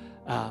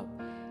 And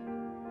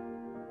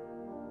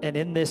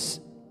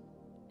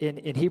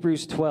in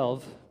Hebrews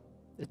 12,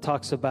 it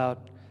talks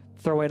about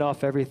throwing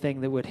off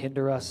everything that would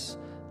hinder us,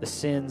 the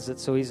sins that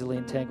so easily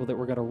entangle, that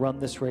we're going to run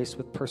this race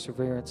with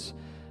perseverance.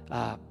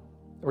 We're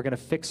going to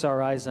fix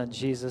our eyes on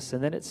Jesus.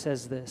 And then it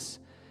says this.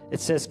 It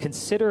says,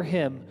 consider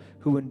him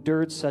who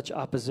endured such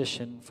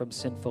opposition from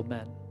sinful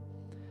men,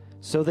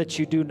 so that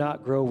you do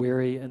not grow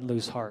weary and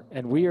lose heart.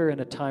 And we are in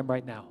a time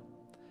right now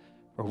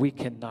where we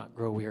cannot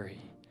grow weary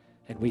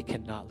and we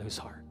cannot lose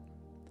heart.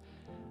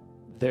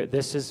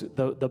 This is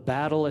the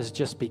battle is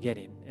just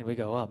beginning. And we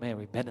go, oh man,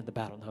 we've been in the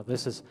battle. No,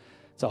 it's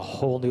a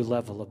whole new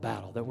level of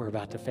battle that we're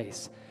about to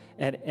face.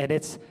 And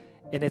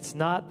it's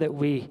not that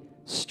we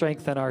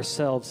strengthen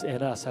ourselves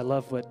in us. I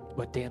love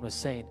what Dan was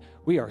saying.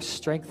 We are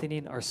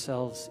strengthening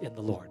ourselves in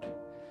the Lord.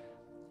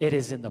 It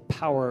is in the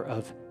power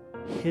of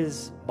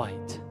his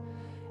might.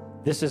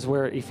 This is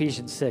where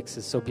Ephesians 6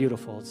 is so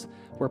beautiful.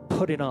 We're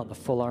putting on the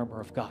full armor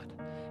of God.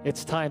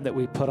 It's time that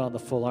we put on the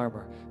full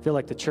armor. I feel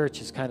like the church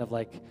is kind of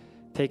like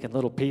taking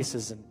little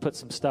pieces and put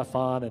some stuff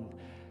on, and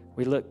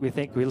we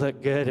think we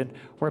look good, and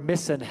we're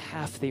missing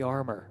half the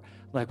armor.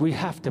 Like, we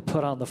have to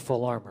put on the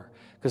full armor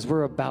because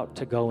we're about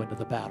to go into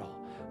the battle.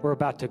 We're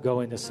about to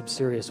go into some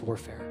serious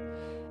warfare.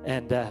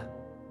 And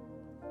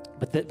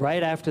but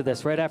right after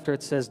this, right after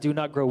it says, do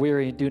not grow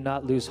weary and do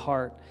not lose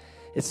heart,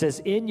 it says,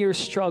 in your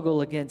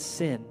struggle against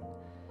sin,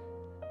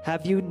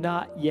 have you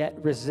not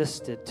yet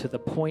resisted to the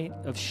point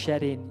of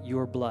shedding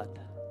your blood?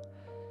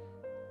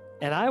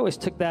 And I always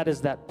took that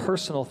as that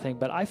personal thing,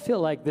 but I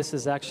feel like this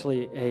is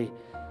actually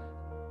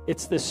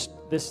it's this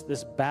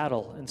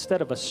battle.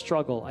 Instead of a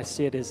struggle, I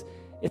see it as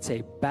it's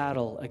a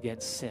battle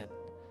against sin.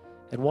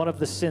 And one of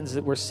the sins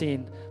that we're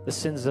seeing, the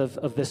sins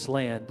of this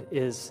land,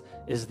 is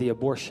the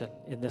abortion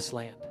in this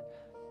land.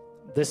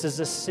 This is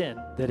a sin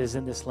that is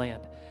in this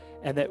land.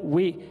 And that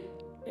we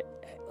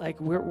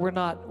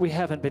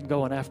haven't been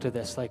going after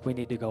this like we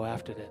need to go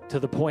after it, to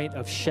the point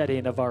of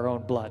shedding of our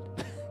own blood.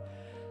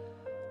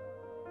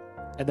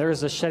 And there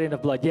is a shedding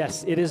of blood.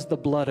 Yes, it is the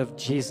blood of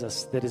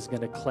Jesus that is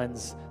going to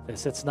cleanse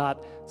this. It's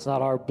not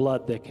our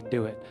blood that can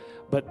do it.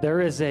 But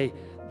there is a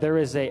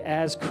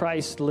as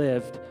Christ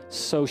lived,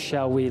 so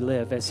shall we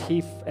live. As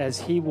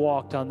he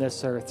walked on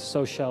this earth,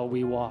 so shall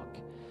we walk.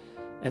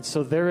 And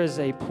so there is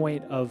a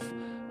point of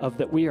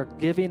that we are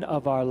giving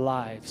of our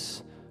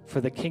lives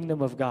for the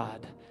kingdom of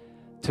God,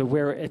 to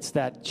where it's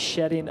that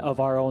shedding of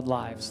our own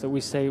lives that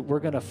we say we're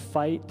going to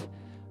fight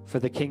for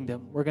the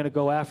kingdom. We're going to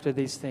go after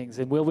these things.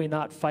 And will we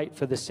not fight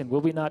for the sin?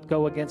 Will we not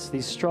go against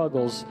these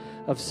struggles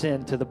of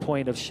sin to the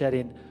point of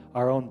shedding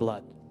our own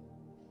blood?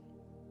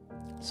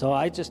 So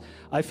I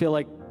feel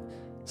like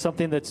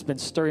something that's been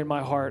stirring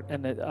my heart,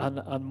 and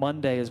on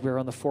Monday as we were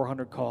on the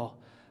 400 call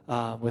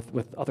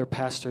with other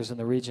pastors in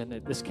the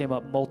region, this came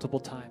up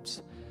multiple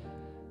times.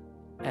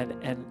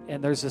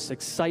 And there's this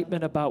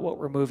excitement about what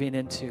we're moving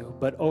into.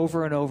 But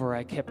over and over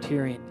I kept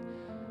hearing,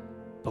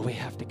 but we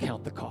have to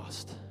count the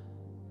cost.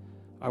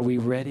 Are we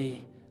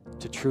ready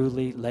to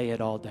truly lay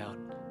it all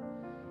down?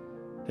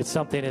 It's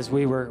something as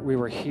we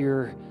were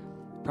here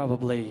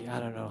probably,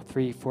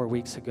 3-4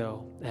 weeks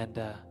ago, and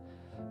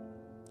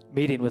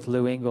meeting with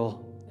Lou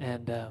Engle,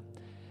 and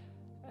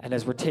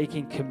as we're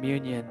taking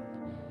communion,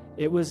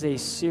 it was a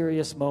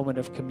serious moment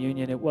of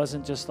communion. It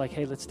wasn't just like,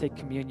 hey, let's take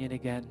communion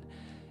again.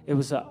 It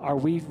was, are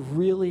we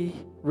really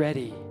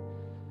ready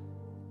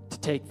to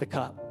take the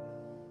cup?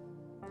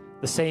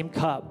 The same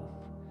cup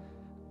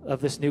of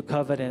this new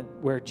covenant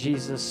where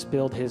Jesus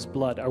spilled his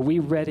blood. Are we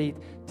ready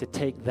to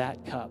take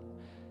that cup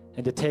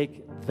and to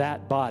take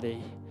that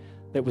body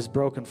that was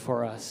broken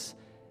for us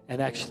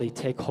and actually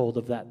take hold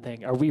of that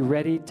thing? Are we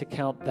ready to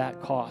count that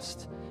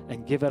cost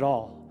and give it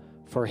all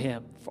for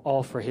him,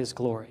 all for his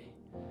glory?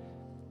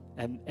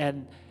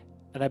 And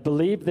I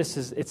believe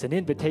it's an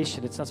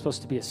invitation. It's not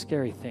supposed to be a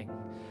scary thing.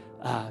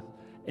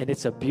 And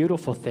it's a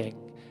beautiful thing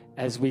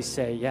as we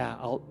say,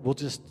 we'll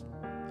just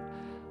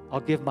I'll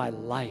give my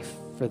life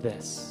for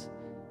this.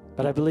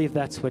 But I believe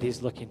that's what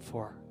he's looking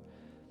for.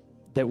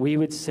 That we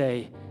would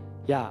say,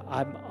 yeah,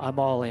 I'm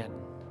all in.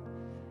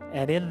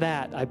 And in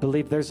that, I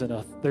believe there's an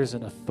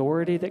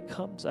authority that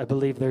comes. I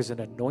believe there's an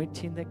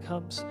anointing that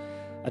comes.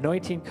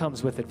 Anointing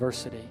comes with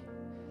adversity.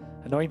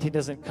 Anointing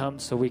doesn't come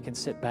so we can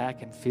sit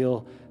back and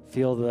feel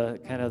the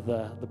kind of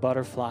the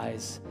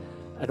butterflies.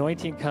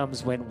 Anointing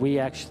comes when we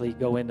actually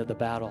go into the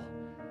battle.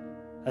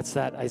 That's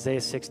that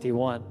Isaiah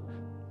 61.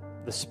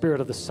 The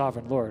Spirit of the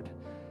Sovereign Lord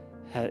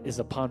is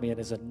upon me and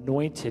has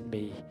anointed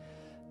me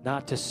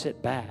not to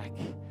sit back,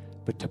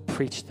 but to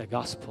preach the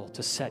gospel,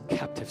 to set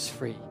captives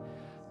free,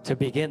 to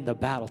begin the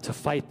battle, to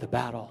fight the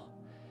battle.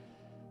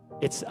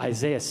 It's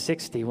Isaiah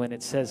 60 when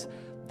it says,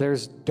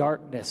 there's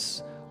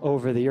darkness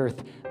over the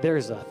earth.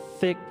 There's a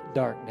thick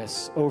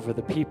darkness over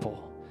the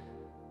people.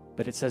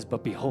 But it says,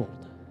 but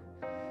behold,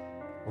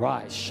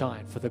 rise,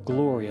 shine, for the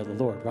glory of the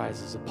Lord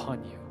rises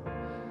upon you.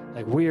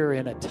 Like we are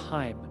in a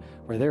time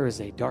where there is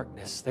a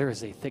darkness, there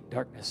is a thick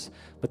darkness,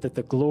 but that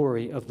the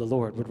glory of the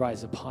Lord would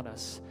rise upon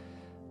us.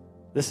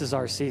 This is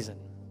our season.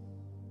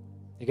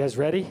 You guys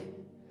ready?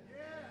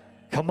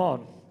 Come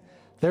on.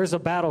 There's a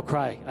battle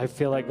cry, I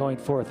feel like, going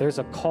forth. There's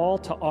a call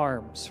to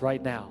arms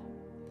right now.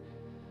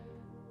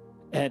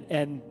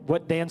 And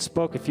what Dan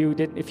spoke, if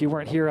you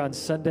weren't here on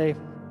Sunday,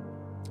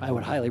 I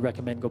would highly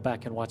recommend go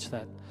back and watch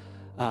that,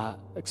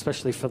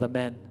 especially for the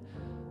men.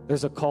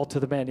 There's a call to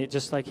the men,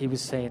 just like he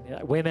was saying.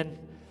 Women,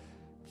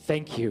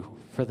 thank you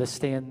for the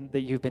stand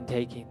that you've been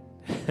taking.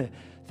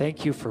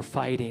 Thank you for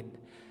fighting.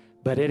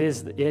 But it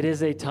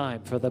is a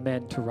time for the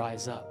men to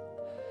rise up.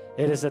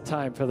 It is a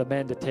time for the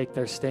men to take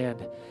their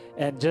stand.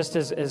 And just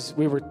as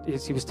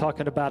he was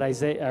talking about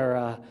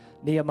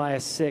Nehemiah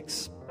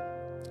 6,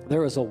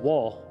 there is a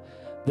wall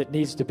that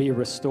needs to be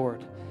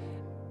restored.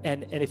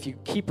 And if you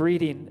keep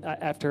reading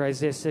after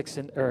Isaiah 6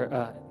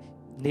 or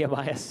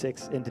Nehemiah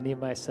 6 into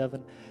Nehemiah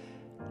 7,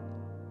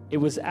 it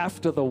was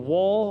after the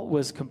wall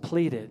was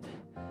completed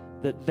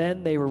that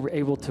then they were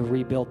able to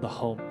rebuild the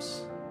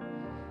homes.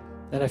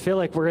 And I feel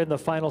like we're in the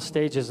final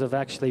stages of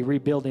actually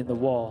rebuilding the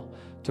wall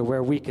to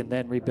where we can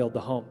then rebuild the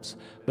homes.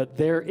 But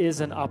there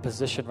is an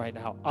opposition right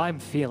now. I'm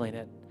feeling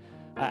it.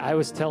 I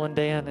was telling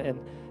Dan and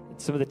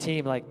some of the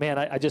team, like, man,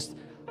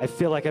 I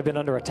feel like I've been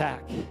under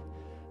attack.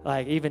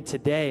 Like even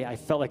today, I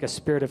felt like a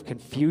spirit of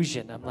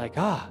confusion. I'm like,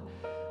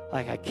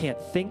 like I can't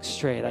think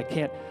straight.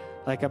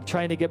 Like I'm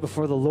trying to get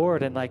before the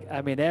Lord, and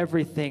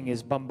everything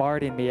is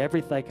bombarding me.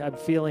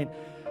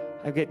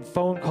 I'm getting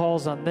phone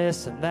calls on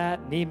this and that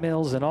and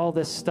emails and all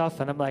this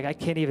stuff, and I'm like, I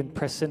can't even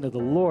press into the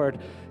Lord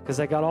because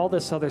I got all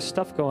this other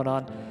stuff going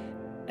on.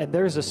 And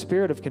there's a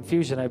spirit of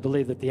confusion, I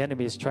believe, that the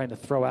enemy is trying to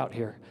throw out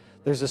here.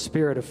 There's a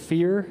spirit of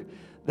fear.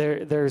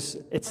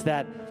 It's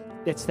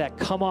that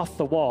come off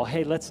the wall.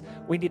 Hey,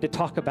 we need to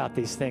talk about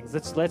these things.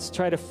 Let's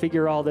try to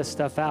figure all this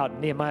stuff out.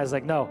 And Nehemiah's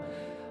like, no,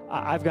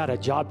 I've got a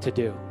job to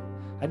do.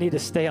 I need to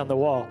stay on the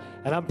wall.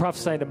 And I'm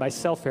prophesying to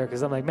myself here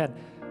because I'm like, man,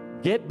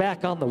 get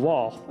back on the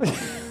wall.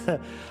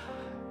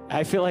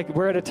 I feel like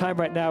we're at a time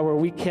right now where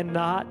we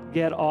cannot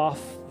get off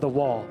the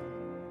wall.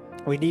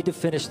 We need to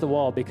finish the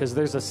wall because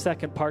there's a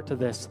second part to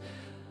this.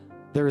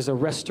 There is a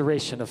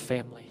restoration of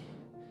family.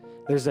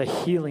 There's a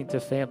healing to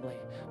family.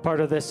 Part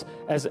of this,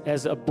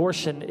 as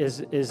abortion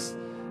is as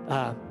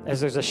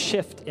there's a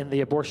shift in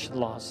the abortion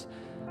laws,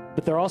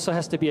 but there also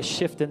has to be a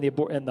shift in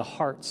the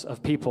hearts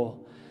of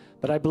people.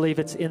 But I believe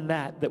it's in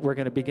that we're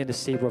going to begin to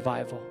see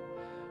revival.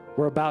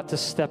 We're about to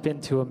step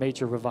into a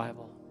major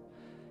revival.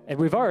 And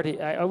we've already,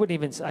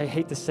 I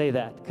hate to say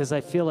that because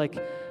I feel like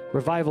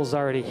revival's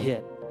already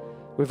hit.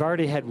 We've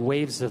already had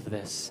waves of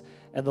this.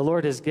 And the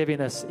Lord is giving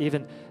us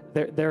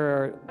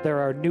there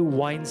are new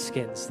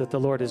wineskins that the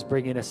Lord is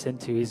bringing us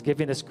into. He's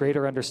giving us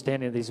greater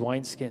understanding of these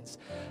wineskins.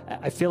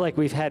 I feel like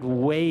we've had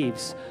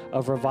waves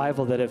of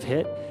revival that have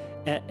hit.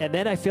 And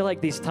then I feel like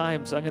these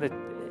times, we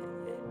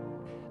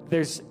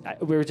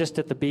were just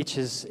at the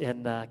beaches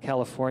in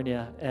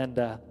California,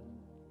 and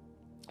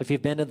if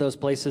you've been to those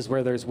places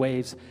where there's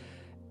waves,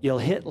 you'll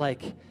hit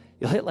like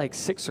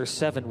 6 or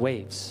 7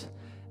 waves,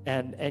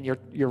 and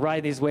you're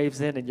riding these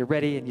waves in, and you're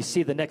ready, and you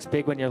see the next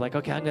big one. You're like,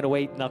 okay, I'm going to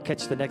wait, and I'll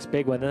catch the next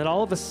big one. And then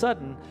all of a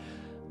sudden,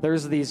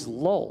 there's these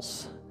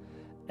lulls,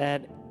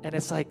 and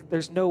it's like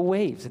there's no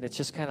waves, and it's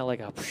just kind of like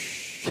a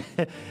whoosh.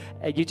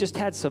 And you just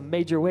had some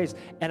major waves,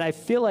 and I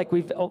feel like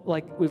we've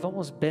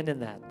almost been in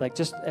that, like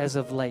just as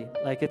of late.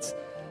 Like it's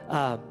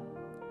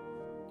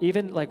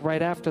even like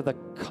right after the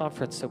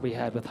conference that we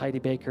had with Heidi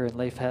Baker and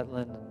Leif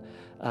Hetland,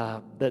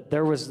 that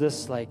there was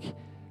this like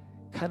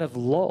kind of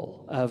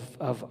lull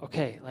of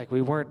okay, like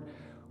we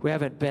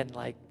haven't been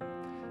like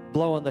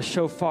blowing the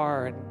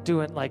shofar and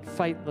doing like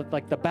fight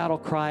like the battle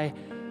cry,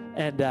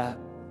 and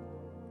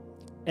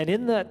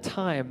in that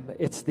time,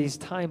 it's these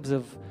times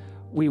of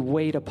we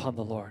wait upon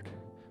the Lord.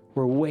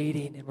 We're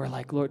waiting, and we're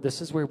like, Lord,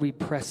 this is where we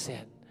press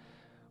in.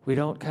 We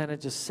don't kind of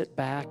just sit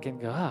back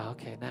and go,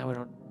 okay,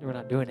 now we're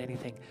not doing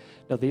anything.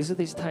 No, these are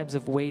these times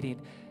of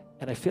waiting,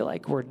 and I feel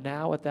like we're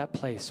now at that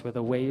place where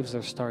the waves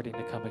are starting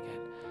to come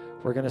again,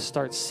 we're going to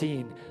start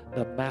seeing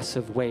the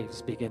massive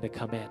waves begin to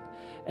come in.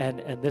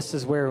 And this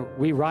is where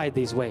we ride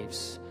these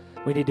waves.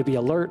 We need to be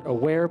alert,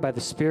 aware by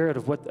the Spirit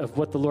of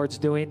what the Lord's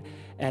doing.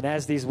 And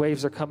as these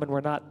waves are coming,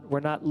 we're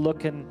not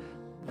looking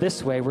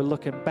this way. We're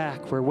looking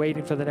back. We're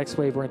waiting for the next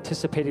wave. We're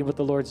anticipating what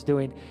the Lord's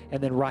doing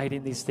and then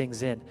riding these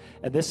things in.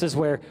 And this is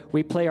where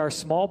we play our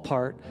small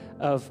part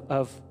of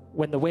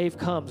when the wave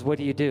comes, what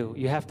do?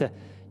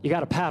 You got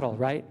to paddle,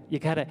 right?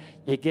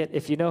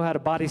 If you know how to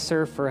body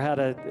surf or how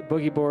to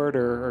boogie board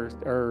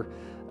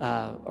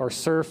or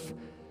surf,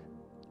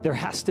 there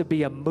has to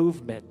be a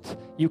movement.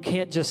 You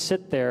can't just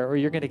sit there, or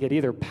you're going to get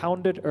either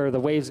pounded or the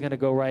wave's going to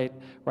go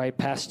right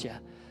past you.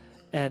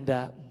 And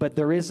but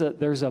there's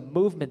a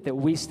movement that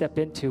we step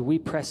into, we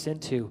press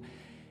into,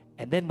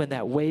 and then when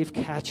that wave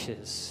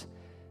catches,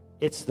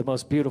 it's the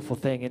most beautiful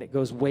thing, and it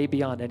goes way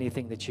beyond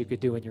anything that you could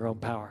do in your own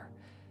power.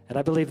 And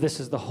I believe this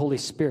is the Holy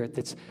Spirit.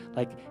 That's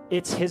like,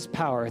 it's His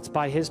power. It's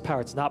by His power.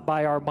 It's not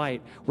by our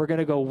might. We're going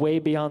to go way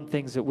beyond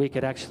things that we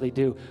could actually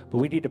do. But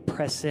we need to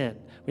press in.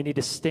 We need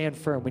to stand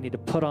firm. We need to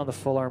put on the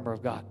full armor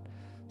of God.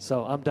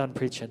 So I'm done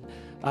preaching.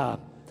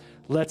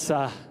 Let's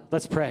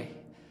pray.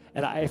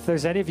 And if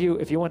there's any of you,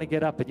 if you want to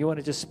get up and you want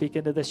to just speak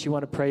into this, you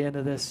want to pray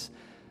into this,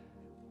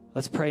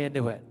 let's pray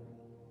into it.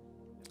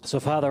 So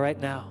Father, right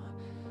now,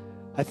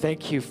 I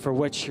thank you for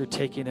what you're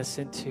taking us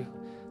into.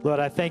 Lord,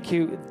 I thank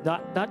you,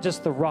 not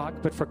just the Rock,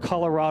 but for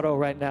Colorado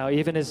right now,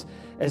 even as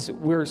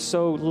we're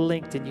so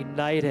linked and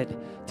united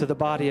to the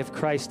body of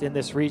Christ in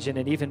this region,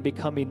 and even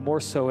becoming more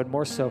so and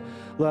more so.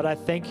 Lord, I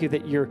thank you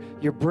that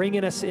you're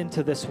bringing us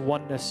into this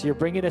oneness. You're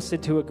bringing us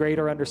into a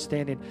greater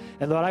understanding.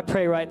 And Lord, I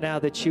pray right now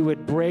that you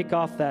would break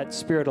off that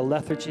spirit of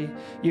lethargy.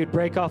 You'd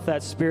break off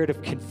that spirit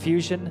of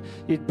confusion.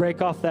 You'd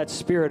break off that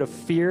spirit of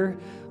fear.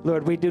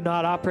 Lord, we do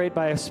not operate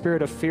by a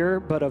spirit of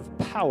fear, but of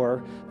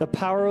power, the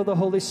power of the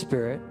Holy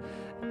Spirit.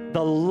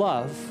 The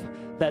love,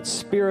 that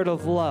spirit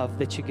of love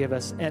that you give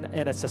us, and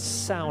it's a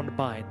sound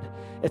mind.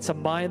 It's a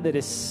mind that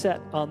is set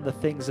on the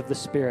things of the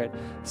Spirit,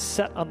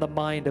 set on the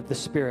mind of the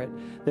Spirit,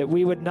 that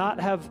we would not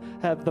have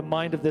the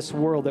mind of this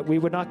world, that we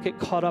would not get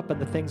caught up in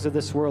the things of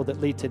this world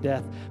that lead to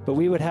death, but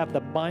we would have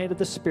the mind of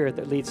the Spirit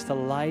that leads to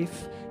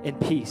life and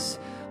peace.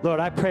 Lord,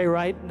 I pray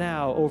right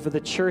now over the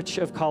Church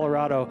of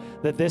Colorado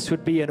that this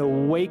would be an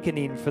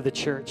awakening for the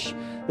church.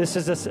 This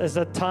is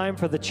a time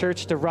for the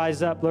church to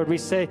rise up. Lord, we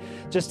say,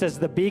 just as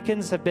the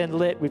beacons have been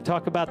lit, we've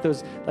talked about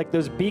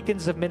those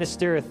beacons of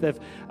Ministerial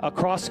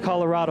across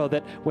Colorado,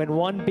 that when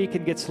one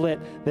beacon gets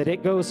lit, that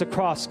it goes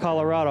across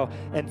Colorado,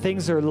 and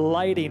things are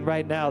lighting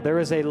right now. There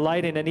is a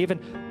lighting, and even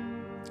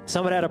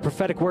someone had a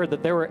prophetic word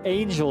that there were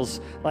angels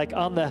like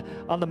on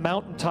the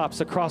mountaintops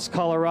across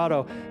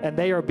Colorado, and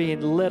they are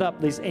being lit up,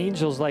 these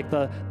angels, like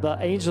the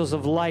angels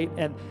of light,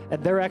 and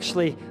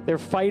they're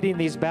fighting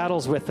these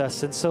battles with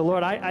us. And so,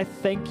 Lord, I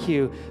thank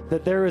you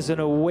that there is an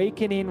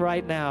awakening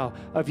right now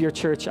of your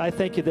church. I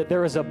thank you that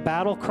there is a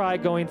battle cry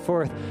going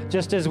forth,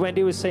 just as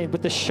Wendy was saying,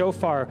 with the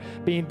shofar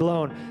being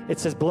blown. It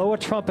says, blow a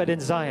trumpet in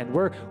Zion.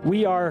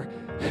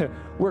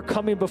 We're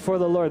coming before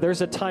the Lord.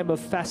 There's a time of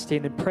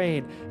fasting and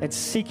praying and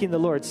seeking the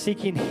Lord,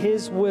 seeking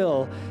His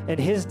will and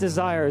His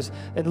desires.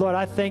 And Lord,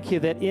 I thank you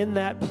that in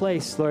that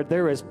place, Lord,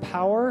 there is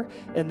power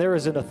and there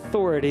is an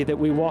authority that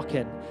we walk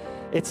in.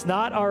 It's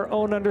not our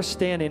own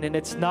understanding and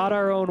it's not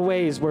our own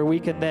ways where we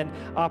can then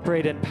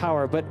operate in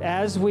power. But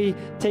as we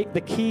take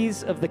the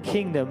keys of the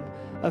kingdom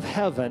of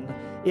heaven,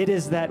 it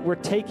is that we're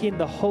taking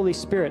the Holy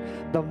Spirit,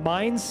 the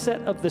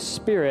mindset of the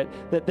Spirit,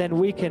 that then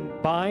we can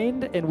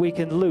bind and we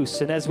can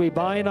loose. And as we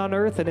bind on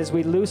earth and as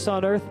we loose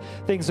on earth,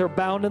 things are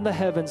bound in the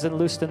heavens and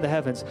loosed in the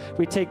heavens.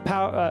 We take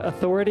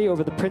authority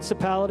over the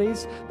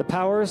principalities, the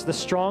powers, the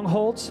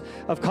strongholds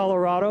of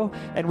Colorado,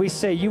 and we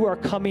say, you are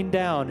coming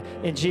down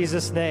in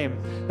Jesus' name.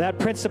 That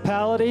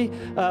principality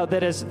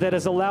that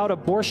has allowed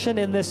abortion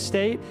in this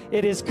state,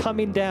 it is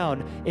coming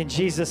down in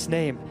Jesus'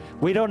 name.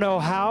 We don't know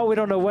how, we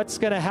don't know what's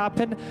going to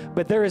happen,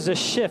 but there is a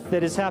shift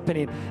that is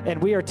happening,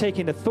 and we are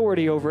taking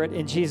authority over it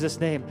in Jesus'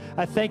 name.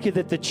 I thank you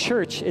that the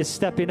church is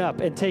stepping up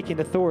and taking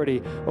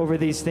authority over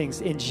these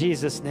things in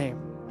Jesus' name.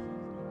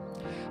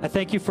 I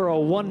thank you for a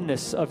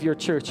oneness of your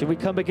church, and we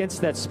come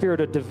against that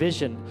spirit of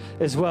division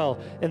as well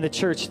in the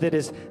church that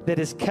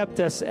has kept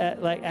us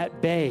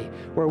at bay,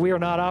 where we are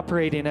not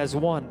operating as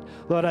one.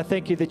 Lord, I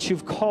thank you that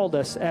you've called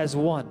us as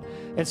one,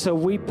 and so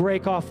we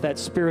break off that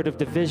spirit of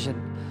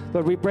division.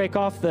 Lord, we break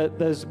off that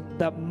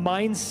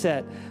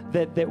mindset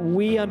that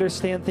we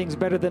understand things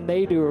better than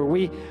they do, or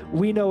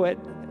we know it,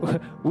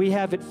 we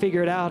have it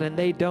figured out and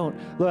they don't.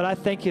 Lord, I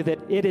thank you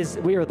that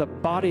we are the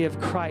body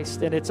of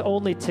Christ, and it's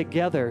only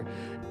together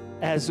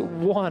as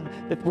one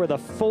that we're the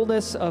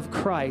fullness of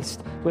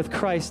Christ, with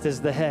Christ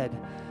as the head.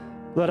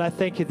 Lord, I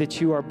thank you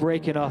that you are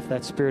breaking off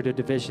that spirit of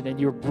division and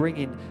you're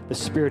bringing the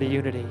spirit of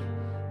unity,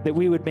 that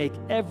we would make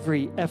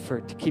every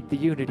effort to keep the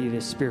unity of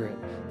the Spirit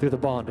through the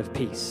bond of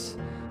peace.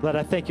 Lord,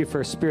 I thank you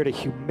for a spirit of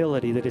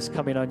humility that is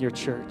coming on your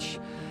church.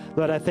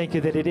 Lord, I thank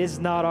you that it is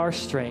not our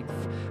strength,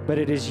 but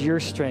it is your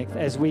strength.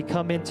 As we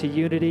come into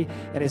unity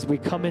and as we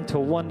come into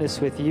oneness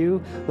with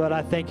you, Lord,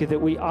 I thank you that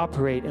we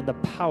operate in the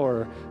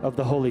power of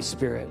the Holy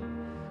Spirit.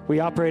 We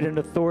operate in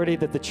authority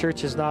that the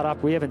church is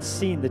not we haven't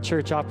seen the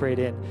church operate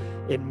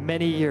in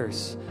many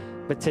years.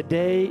 But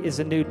today is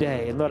a new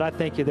day. And Lord, I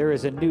thank you there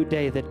is a new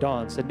day that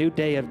dawns, a new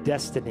day of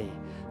destiny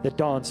that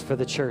dawns for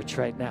the church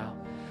right now.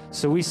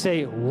 So we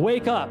say,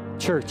 wake up,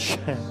 church.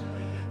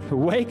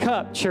 Wake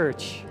up,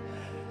 church.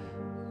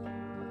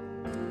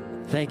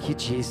 Thank you,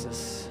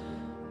 Jesus.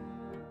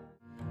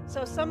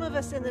 So some of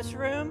us in this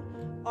room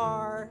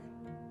are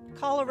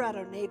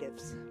Colorado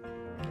natives.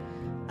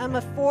 I'm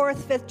a 4th,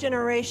 5th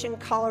generation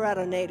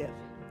Colorado native.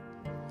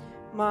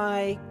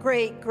 My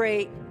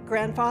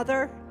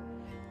great-great-grandfather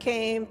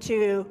came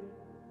to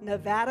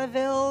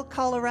Nevadaville,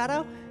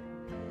 Colorado,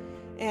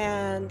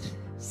 and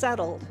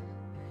settled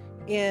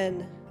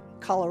in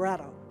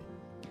Colorado.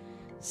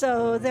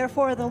 So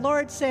therefore the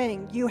Lord's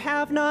saying, you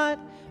have not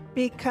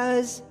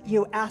because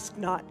you ask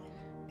not.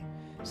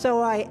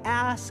 So I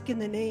ask in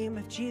the name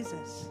of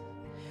Jesus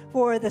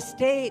for the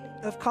state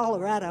of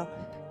Colorado,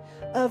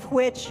 of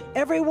which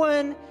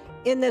everyone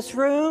in this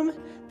room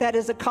that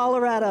is a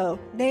Colorado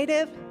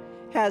native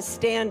has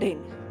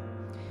standing,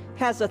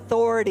 has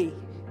authority,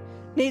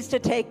 needs to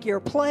take your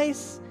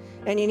place,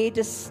 and you need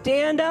to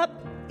stand up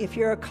if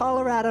you're a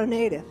Colorado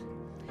native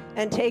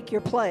and take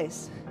your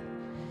place.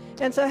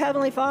 And so,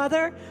 Heavenly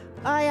Father,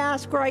 I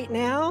ask right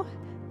now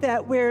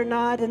that we're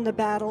not in the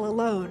battle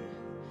alone.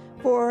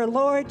 For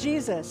Lord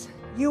Jesus,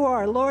 you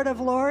are Lord of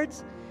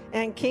Lords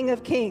and King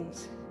of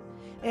Kings,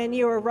 and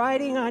you are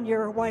riding on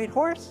your white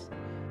horse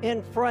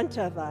in front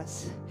of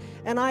us.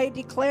 And I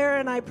declare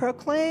and I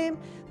proclaim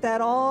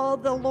that all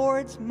the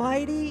Lord's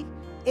mighty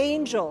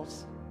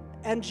angels,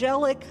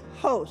 angelic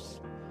hosts,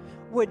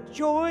 would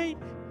join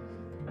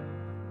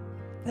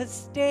the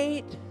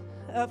state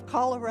of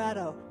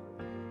Colorado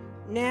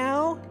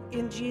now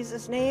in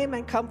Jesus' name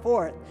and come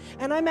forth.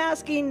 And I'm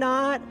asking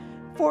not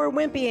for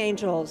wimpy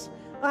angels.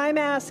 I'm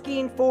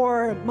asking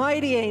for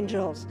mighty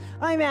angels.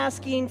 I'm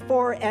asking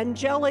for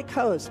angelic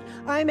hosts.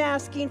 I'm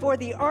asking for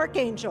the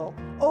archangel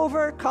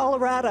over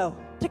Colorado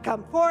to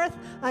come forth.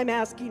 I'm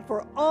asking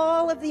for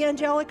all of the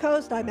angelic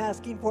hosts. I'm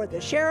asking for the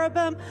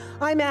cherubim.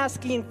 I'm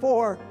asking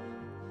for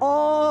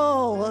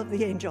all of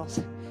the angels.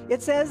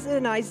 It says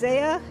in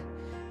Isaiah,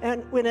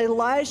 and when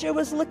Elijah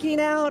was looking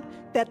out,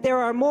 that there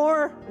are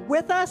more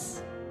with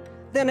us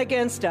than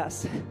against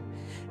us.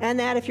 And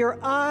that if your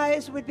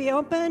eyes would be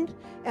opened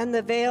and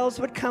the veils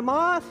would come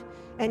off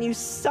and you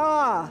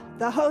saw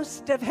the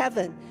host of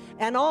heaven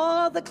and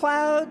all the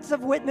clouds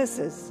of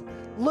witnesses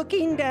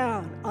looking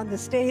down on the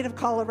state of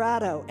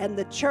Colorado, and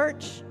the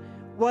church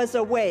was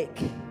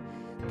awake,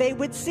 they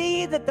would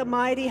see that the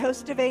mighty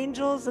host of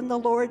angels and the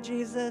Lord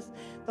Jesus,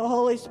 the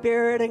Holy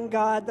Spirit, and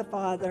God the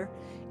Father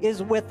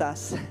is with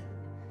us.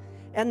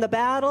 And the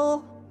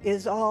battle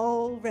is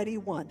already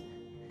won.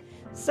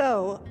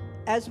 So,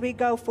 as we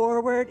go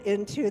forward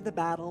into the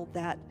battle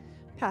that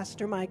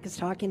Pastor Mike is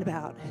talking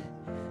about,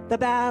 the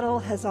battle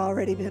has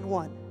already been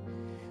won.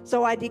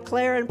 So I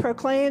declare and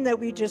proclaim that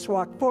we just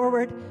walk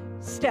forward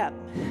step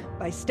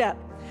by step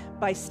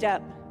by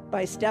step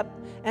by step,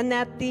 and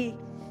that the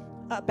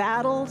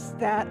battles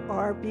that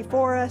are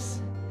before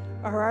us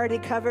are already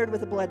covered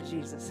with the blood of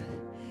Jesus.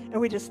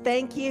 And we just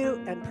thank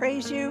you and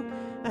praise you,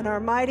 and our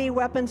mighty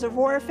weapons of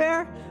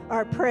warfare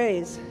are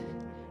praise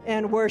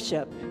and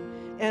worship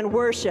and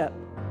worship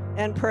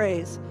and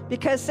praise,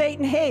 because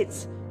Satan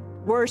hates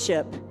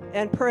worship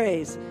and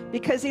praise,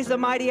 because he's the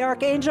mighty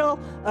archangel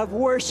of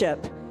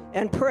worship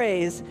and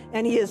praise,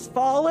 and he is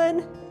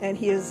fallen and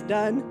he is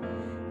done,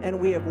 and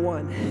we have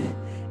won.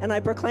 And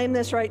I proclaim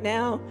this right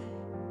now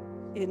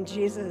in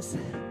Jesus'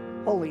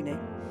 holy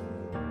name.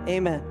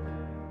 Amen.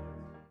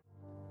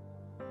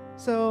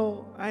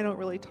 So I don't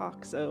really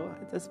talk, so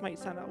this might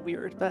sound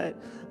weird,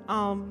 but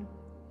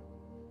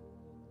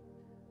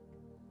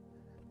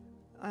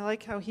I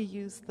like how he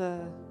used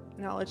the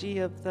analogy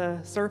of the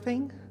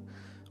surfing,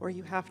 where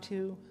you have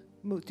to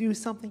do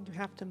something, you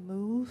have to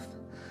move.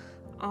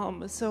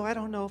 So I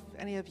don't know if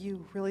any of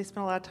you really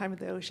spend a lot of time in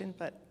the ocean,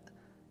 but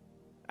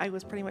I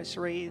was pretty much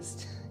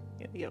raised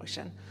in the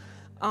ocean.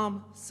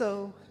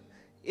 So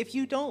if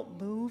you don't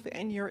move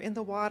and you're in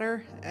the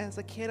water, as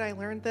a kid I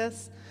learned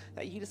this,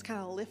 that you just kind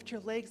of lift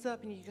your legs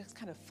up and you just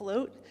kind of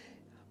float.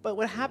 But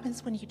what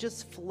happens when you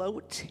just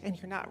float and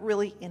you're not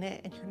really in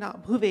it and you're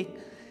not moving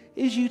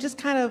is you just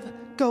kind of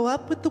go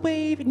up with the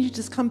wave and you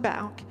just come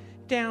back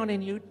down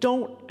and you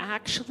don't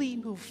actually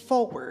move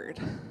forward.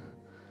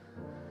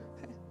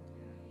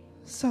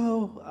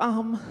 So,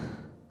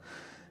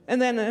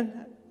 and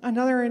then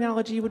another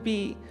analogy would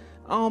be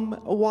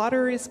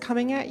water is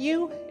coming at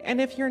you, and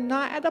if you're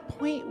not at a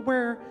point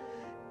where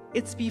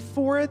it's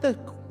before the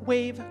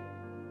wave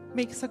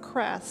makes a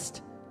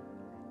crest,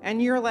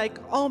 and you're like,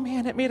 oh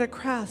man, it made a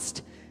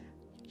crest,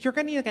 you're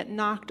going to get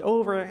knocked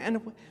over.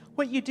 And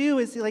what you do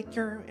is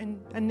your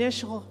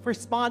initial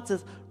response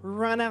is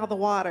run out of the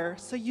water.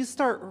 So you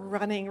start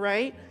running,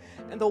 right?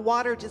 and the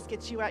water just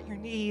gets you at your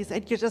knees,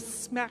 and you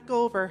just smack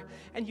over,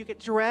 and you get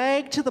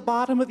dragged to the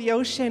bottom of the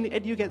ocean,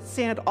 and you get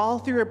sand all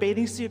through your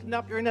bathing suit and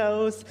up your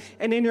nose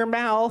and in your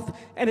mouth,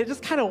 and it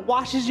just kind of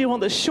washes you on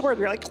the shore.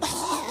 You're like,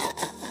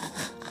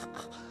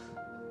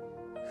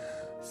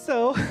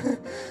 so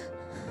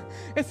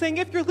it's saying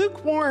if you're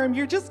lukewarm,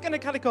 you're just going to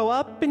kind of go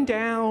up and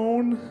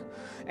down.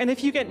 And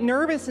if you get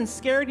nervous and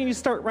scared and you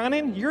start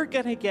running, you're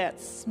going to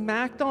get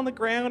smacked on the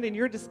ground, and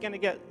you're just going to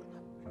get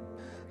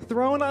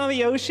thrown on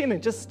the ocean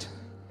and just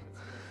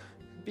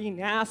be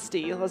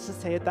nasty. Let's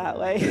just say it that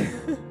way.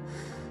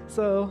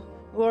 So,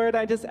 Lord,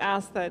 I just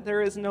ask that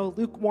there is no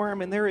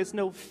lukewarm and there is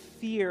no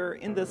fear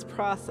in this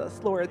process,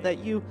 Lord, that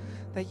you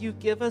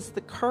give us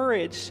the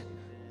courage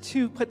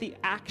to put the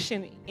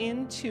action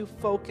into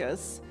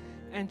focus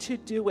and to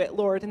do it,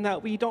 Lord, and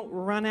that we don't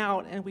run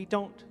out and we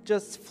don't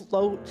just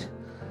float,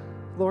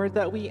 Lord,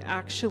 that we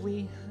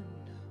actually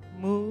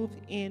move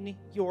in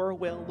your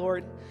will,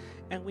 Lord,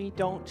 and we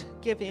don't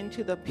give in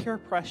to the peer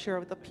pressure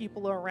of the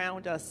people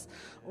around us,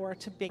 or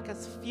to make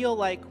us feel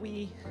like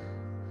we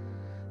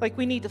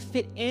need to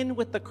fit in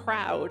with the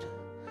crowd,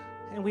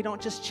 and we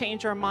don't just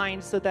change our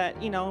minds so that,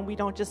 we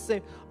don't just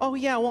say, oh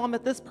yeah, well, I'm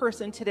at this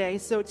person today,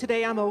 so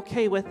today I'm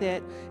okay with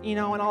it, and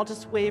I'll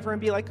just waver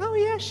and be like, oh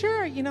yeah,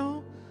 sure,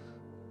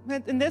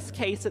 In this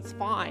case, it's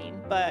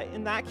fine, but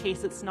in that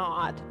case, it's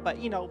not. But,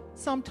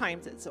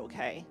 sometimes it's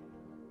okay.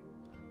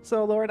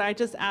 So, Lord, I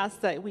just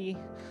ask that we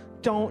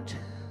don't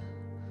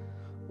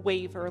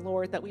waver,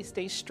 Lord, that we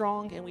stay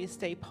strong and we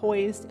stay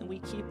poised and we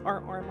keep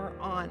our armor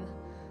on.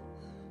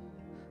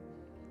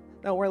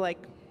 That we're like,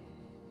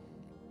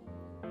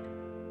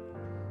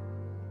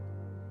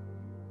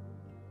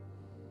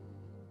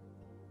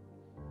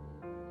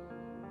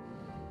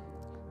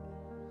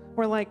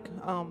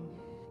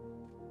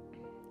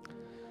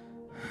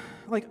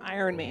 like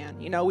Iron Man,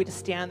 we just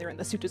stand there and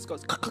the suit just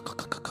goes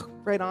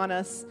right on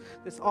us.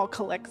 This all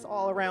collects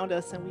all around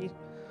us, and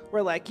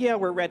we're like, yeah,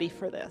 we're ready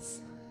for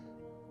this.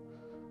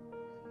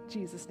 In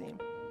Jesus' name.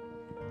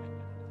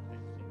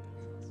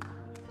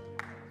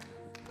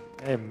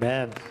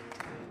 Amen.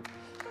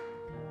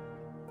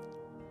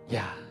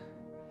 Yeah.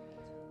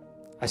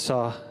 I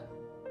saw,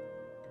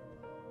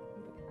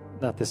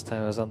 not this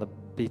time, I was on the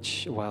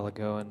beach a while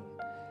ago and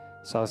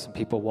saw some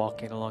people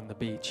walking along the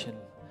beach, and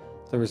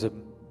there was a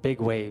big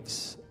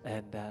waves,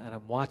 and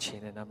I'm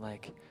watching, and I'm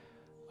like,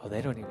 oh,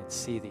 they don't even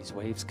see these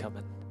waves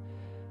coming.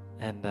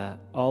 And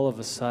all of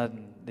a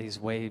sudden, these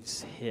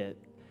waves hit,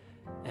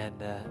 and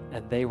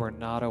they were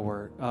not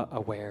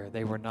aware.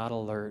 They were not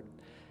alert,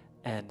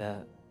 and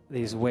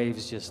these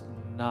waves just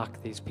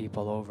knocked these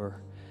people over.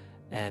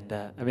 And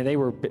they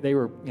were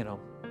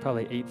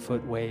probably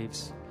 8-foot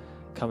waves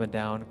coming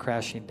down,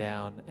 crashing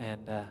down,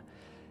 and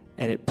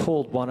it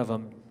pulled one of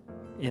them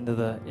into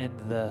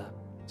the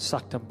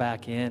sucked them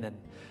back in, and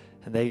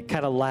they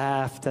kind of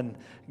laughed and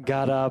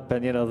got up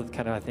and,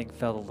 kind of, I think,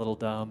 felt a little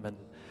dumb and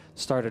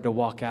started to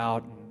walk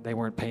out, and they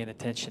weren't paying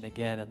attention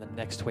again, and the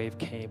next wave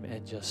came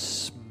and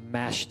just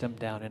smashed them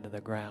down into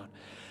the ground.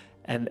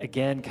 And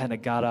again, kind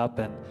of got up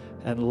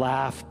and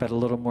laughed, but a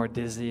little more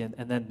dizzy, and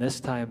then this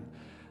time,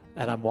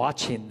 and I'm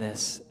watching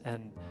this,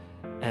 and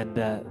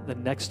the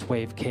next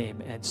wave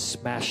came and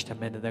smashed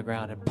them into the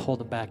ground and pulled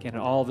them back in,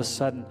 and all of a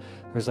sudden,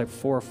 there was like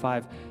 4 or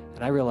 5,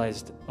 and I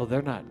realized, oh,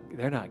 they're not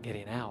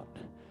getting out.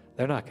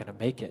 They're not going to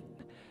make it.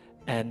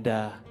 And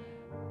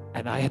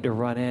I had to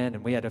run in,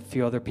 and we had a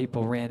few other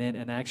people ran in,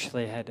 and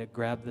actually had to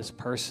grab this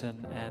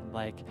person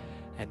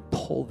and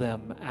pull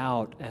them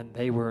out. And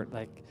they were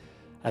like,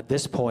 at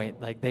this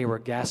point, like they were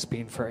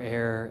gasping for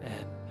air.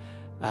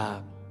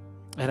 And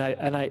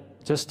I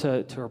just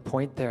to her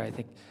point there, I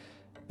think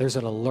there's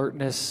an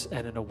alertness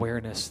and an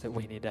awareness that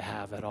we need to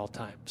have at all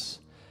times.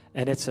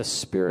 And it's a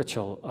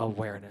spiritual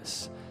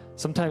awareness.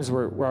 Sometimes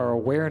where our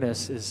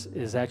awareness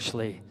is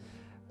actually,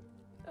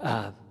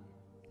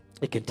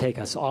 it can take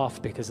us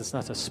off because it's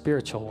not a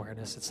spiritual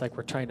awareness. It's like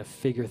we're trying to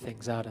figure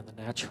things out in the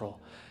natural.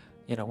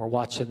 We're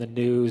watching the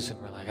news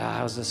and we're like,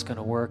 how's this going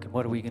to work? And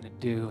what are we going to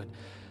do? And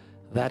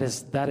that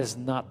is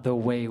not the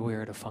way we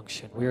are to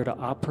function. We are to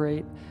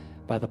operate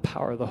by the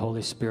power of the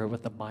Holy Spirit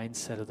with the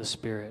mindset of the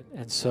Spirit.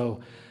 And so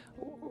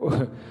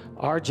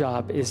our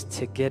job is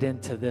to get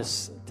into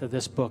this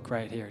book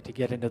right here, to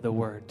get into the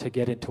Word, to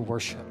get into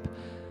worship,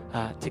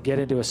 to get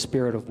into a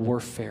spirit of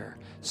warfare,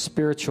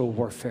 spiritual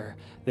warfare,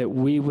 that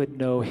we would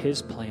know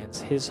His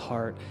plans, His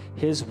heart,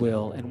 His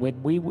will. And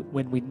when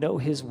we know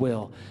His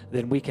will,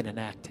 then we can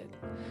enact it.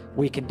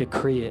 We can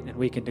decree it and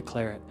we can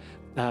declare it.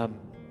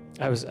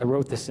 I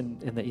wrote this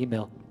in the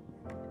email,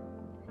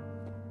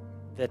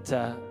 that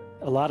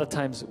a lot of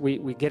times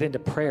we get into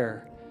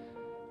prayer,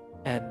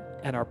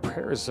 and our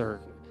prayers are,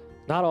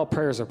 not all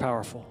prayers are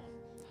powerful.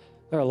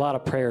 There are a lot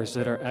of prayers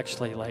that are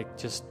actually like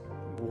just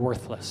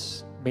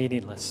worthless,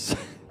 meaningless.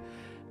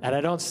 And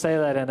I don't say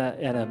that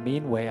in a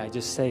mean way. I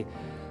just say,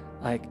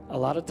 like, a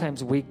lot of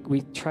times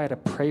we try to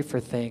pray for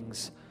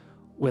things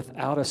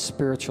without a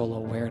spiritual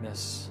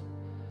awareness.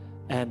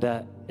 And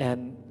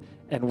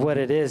what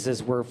it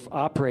is we're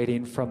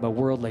operating from a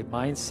worldly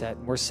mindset,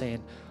 and we're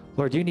saying,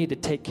 Lord, you need to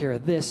take care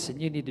of this,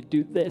 and you need to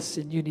do this,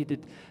 and you need to,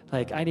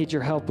 like, I need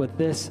your help with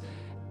this.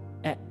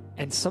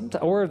 And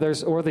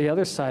sometimes, or the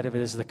other side of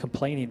it is the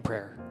complaining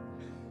prayer.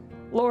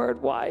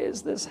 Lord, why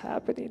is this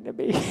happening to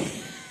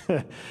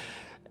me?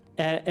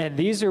 and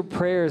these are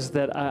prayers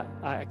that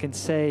I can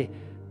say,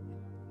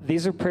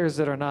 these are prayers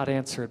that are not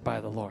answered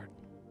by the Lord.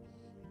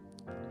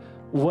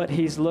 What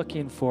he's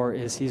looking for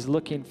is he's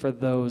looking for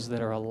those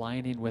that are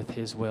aligning with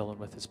his will and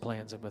with his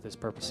plans and with his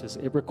purposes.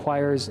 It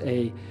requires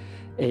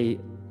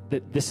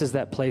this is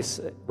that place.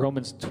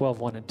 Romans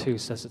 12:1-2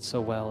 says it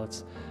so well.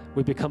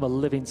 We become a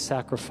living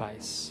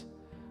sacrifice.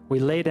 We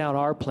lay down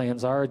our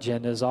plans, our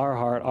agendas, our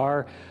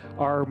heart,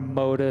 our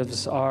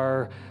motives,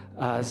 our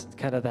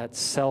kind of that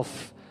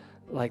self,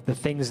 like the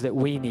things that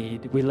we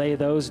need. We lay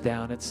those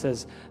down. It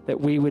says that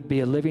we would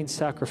be a living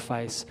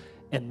sacrifice,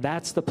 and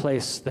that's the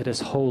place that is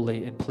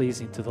holy and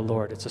pleasing to the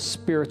Lord. It's a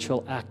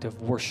spiritual act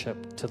of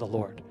worship to the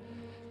Lord.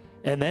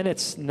 And then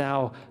it's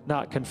now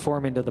not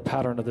conforming to the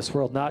pattern of this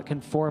world, not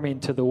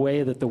conforming to the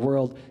way that the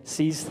world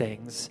sees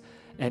things,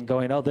 and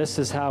going, oh, this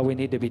is how we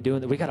need to be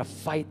doing it. We got to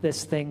fight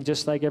this thing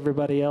just like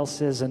everybody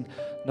else is. And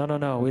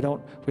no, we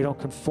don't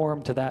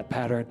conform to that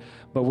pattern,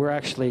 but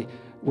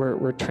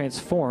we're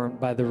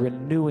transformed by the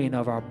renewing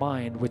of our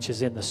mind, which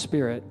is in the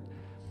Spirit,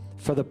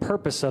 for the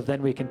purpose of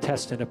then we can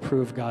test and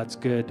approve God's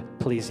good,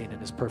 pleasing, and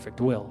his perfect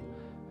will.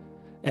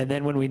 And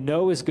then when we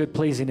know his good,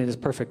 pleasing, and his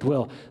perfect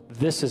will,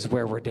 this is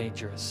where we're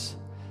dangerous.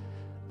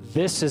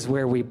 This is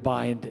where we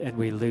bind and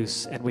we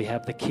loose, and we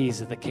have the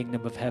keys of the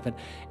kingdom of heaven.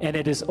 And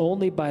it is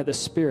only by the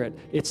Spirit.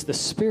 It's the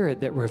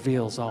Spirit that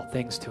reveals all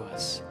things to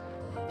us.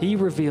 He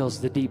reveals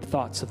the deep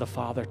thoughts of the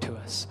Father to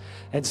us.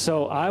 And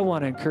so I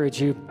want to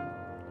encourage you,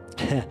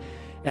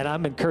 and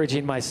I'm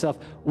encouraging myself,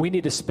 we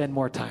need to spend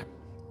more time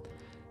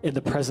in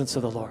the presence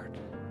of the Lord,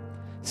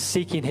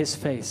 seeking his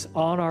face,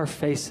 on our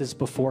faces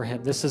before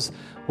him. This is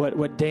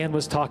what Dan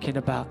was talking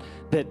about,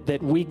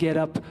 that we get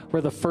up,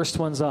 we're the first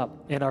ones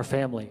up in our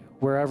family,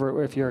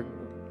 wherever, if you're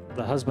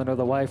the husband or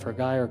the wife or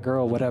guy or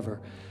girl,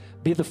 whatever,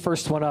 be the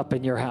first one up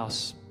in your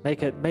house. Make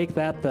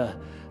that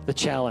the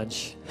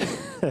challenge.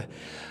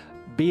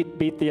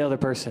 beat the other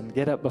person,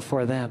 get up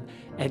before them,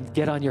 and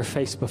get on your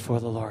face before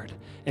the Lord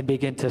and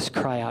begin to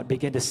cry out,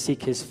 begin to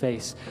seek his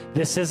face.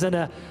 This isn't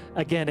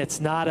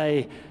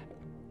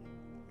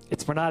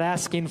we're not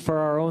asking for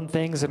our own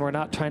things, and we're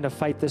not trying to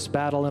fight this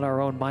battle in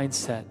our own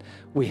mindset.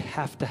 We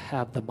have to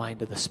have the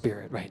mind of the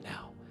Spirit right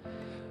now.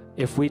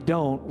 If we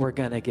don't, we're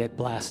going to get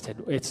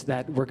blasted. It's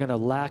that we're going to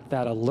lack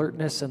that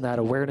alertness and that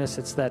awareness.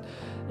 It's that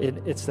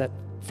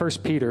 1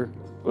 Peter,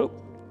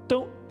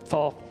 don't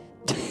fall.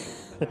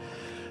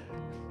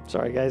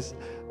 Sorry, guys.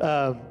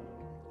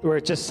 Where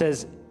it just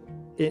says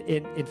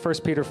in 1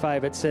 Peter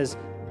 5, it says,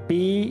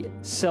 be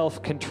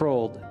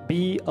self-controlled,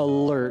 be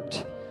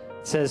alert.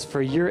 It says,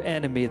 for your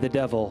enemy, the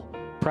devil,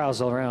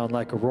 prowls around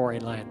like a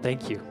roaring lion.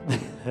 Thank you.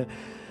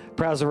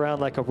 Prowls around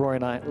like a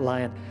roaring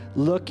lion,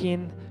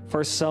 looking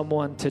for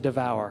someone to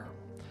devour.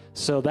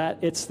 So that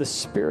it's the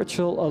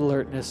spiritual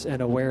alertness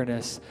and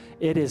awareness.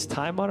 It is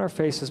time on our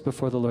faces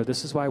before the Lord.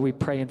 This is why we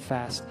pray and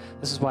fast.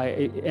 This is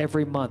why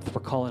every month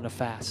we're calling a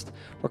fast.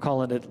 We're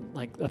calling it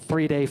like a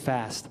 3-day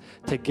fast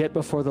to get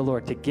before the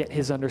Lord, to get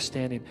his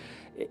understanding.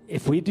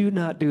 If we do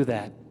not do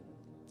that,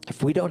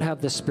 if we don't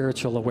have this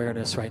spiritual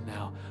awareness right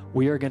now,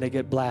 we are going to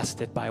get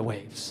blasted by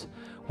waves.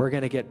 We're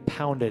going to get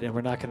pounded, and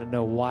we're not going to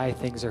know why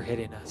things are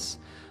hitting us.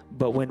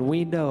 But when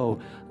we know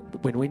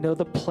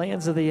the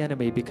plans of the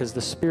enemy, because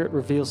the Spirit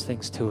reveals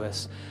things to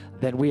us,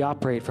 then we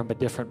operate from a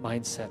different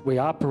mindset. We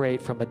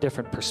operate from a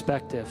different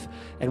perspective,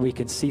 and we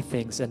can see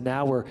things. And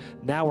now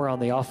we're on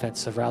the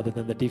offensive rather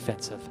than the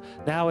defensive.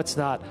 Now it's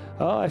not,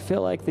 oh, I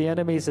feel like the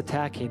enemy's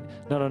attacking.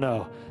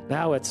 No.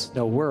 Now it's,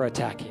 no, we're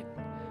attacking.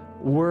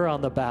 We're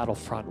on the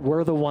battlefront.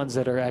 We're the ones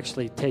that are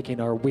actually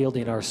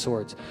wielding our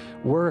swords.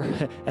 We're,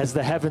 as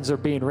the heavens are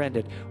being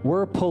rendered,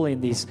 we're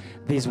pulling these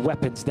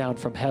weapons down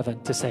from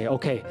heaven to say,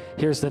 okay,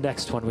 here's the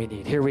next one we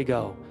need. Here we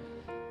go.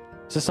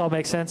 Does this all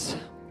make sense?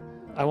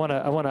 I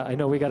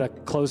know we got to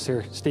close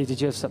here. Steve, did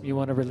you have something you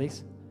want to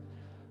release?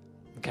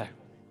 Okay.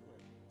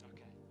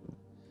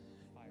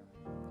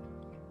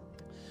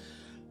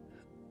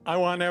 I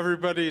want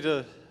everybody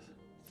to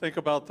think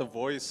about the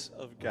voice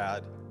of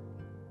God.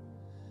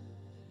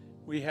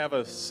 We have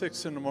a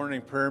 6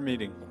 a.m. prayer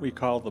meeting we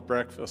call the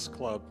Breakfast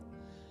Club,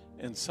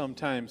 and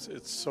sometimes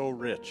it's so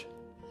rich.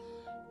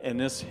 And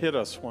this hit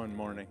us one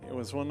morning. It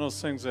was one of those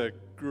things that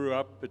grew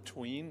up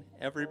between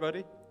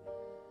everybody.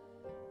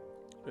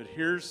 But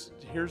here's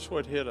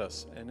what hit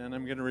us, and then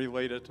I'm going to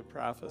relate it to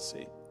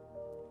prophecy.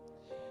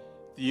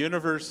 The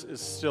universe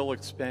is still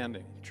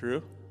expanding,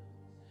 true?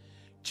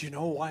 Do you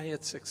know why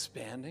it's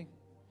expanding?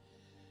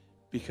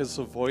 Because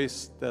the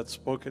voice that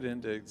spoke it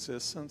into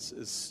existence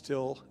is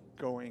still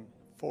going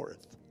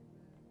forth.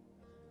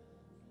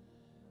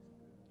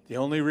 The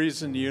only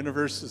reason the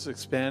universe is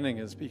expanding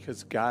is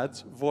because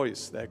God's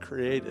voice that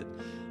created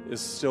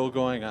is still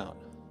going out.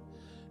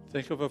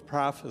 Think of a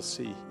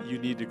prophecy you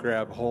need to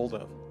grab hold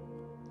of.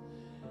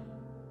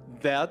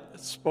 That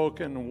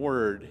spoken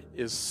word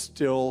is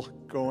still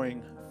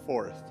going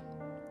forth.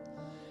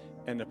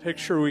 And the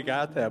picture we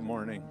got that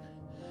morning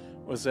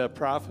was that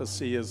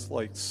prophecy is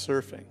like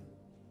surfing.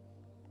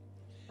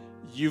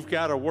 You've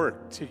got to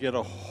work to get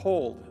a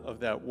hold of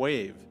that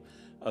wave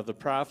of the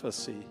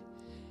prophecy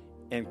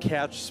and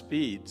catch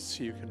speed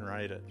so you can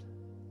ride it.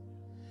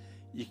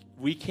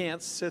 We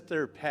can't sit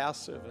there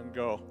passive and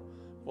go,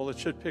 well, it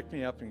should pick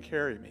me up and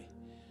carry me.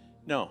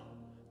 No,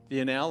 the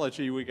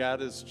analogy we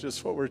got is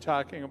just what we're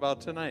talking about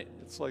tonight.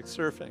 It's like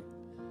surfing.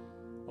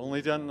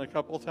 Only done a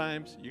couple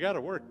times. You got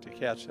to work to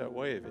catch that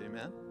wave,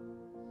 amen?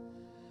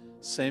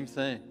 Same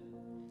thing.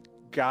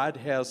 God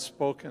has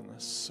spoken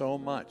so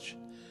much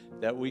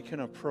that we can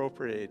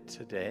appropriate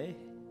today,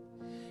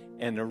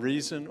 and the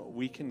reason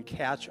we can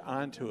catch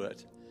onto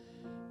it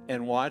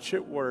and watch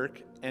it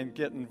work and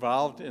get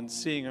involved in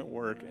seeing it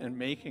work and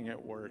making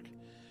it work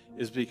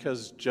is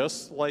because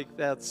just like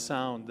that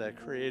sound that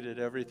created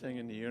everything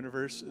in the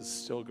universe is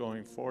still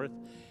going forth,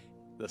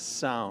 the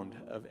sound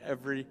of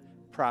every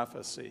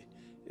prophecy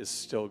is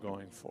still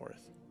going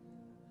forth.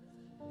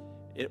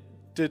 It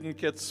didn't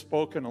get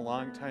spoken a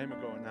long time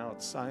ago, and now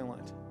it's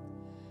silent.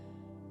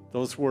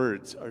 Those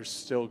words are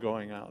still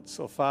going out.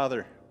 So,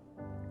 Father,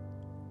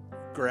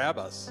 grab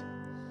us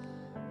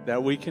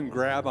that we can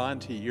grab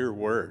onto your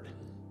word,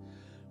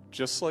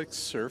 just like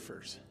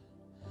surfers,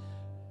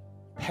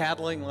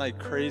 paddling like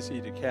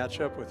crazy to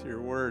catch up with your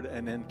word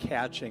and then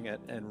catching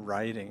it and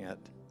riding it.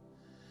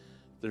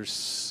 There's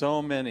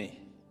so many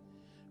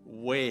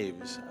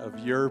waves of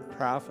your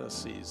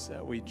prophecies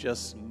that we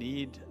just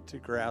need to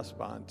grasp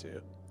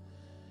onto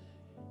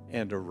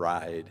and to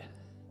ride.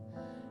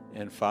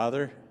 And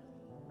Father,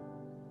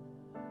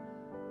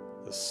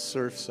 the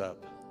surf's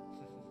up.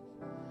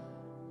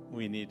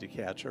 We need to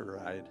catch a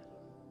ride.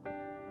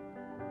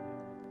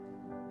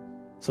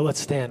 So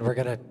let's stand.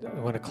 I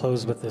want to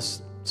close with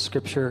this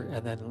scripture,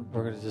 and then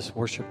we're going to just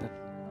worship it.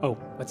 Oh,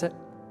 what's it?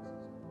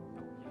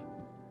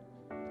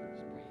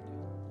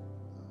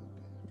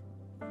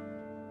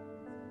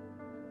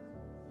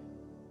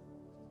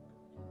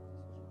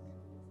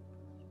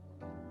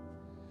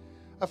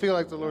 I feel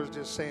like the Lord's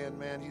just saying,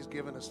 man, he's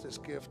given us this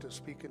gift of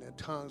speaking in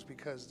tongues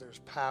because there's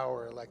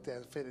power like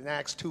that. In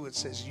Acts 2, it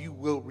says you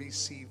will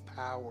receive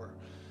power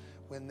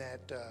when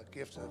that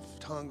gift of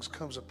tongues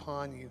comes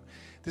upon you.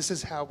 This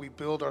is how we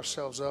build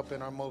ourselves up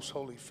in our most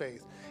holy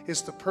faith. It's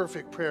the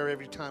perfect prayer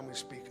every time we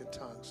speak in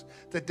tongues.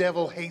 The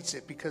devil hates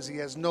it because he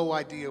has no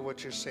idea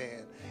what you're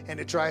saying, and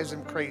it drives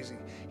him crazy.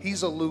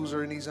 He's a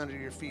loser, and he's under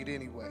your feet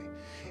anyway.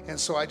 And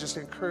so I just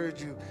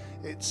encourage you.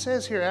 It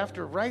says here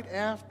right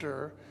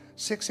after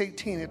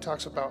 6:18, it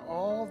talks about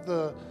all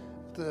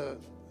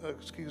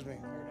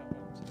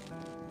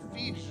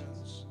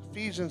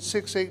Ephesians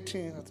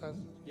 6:18. I thought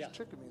you were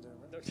tricking me there,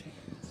 right?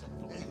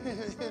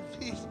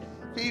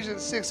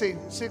 Ephesians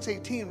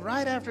 6:18,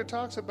 right after it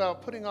talks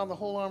about putting on the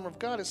whole armor of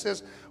God, it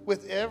says,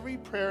 with every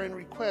prayer and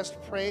request,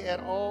 pray at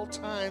all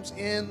times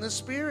in the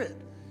Spirit.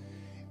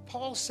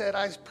 Paul said,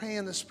 I pray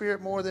in the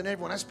Spirit more than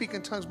everyone. I speak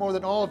in tongues more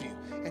than all of you.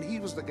 And he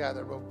was the guy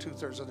that wrote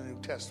 2/3 of the New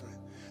Testament.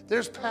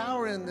 There's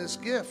power in this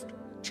gift,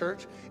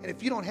 church. And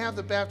if you don't have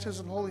the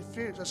baptism of the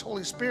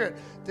Holy Spirit,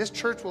 this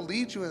church will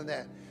lead you in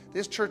that.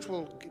 This church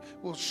will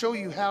show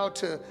you how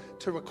to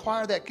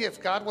acquire that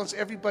gift. God wants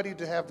everybody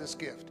to have this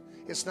gift.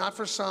 It's not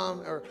for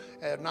some or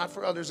not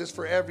for others. It's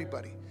for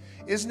everybody.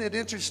 Isn't it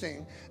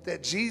interesting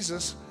that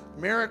Jesus'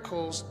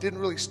 miracles didn't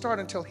really start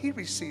until he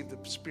received the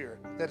Spirit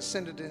that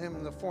ascended to him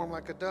in the form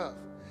like a dove?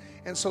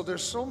 And so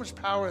there's so much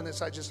power in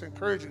this. I just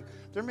encourage you.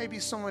 There may be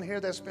someone here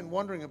that's been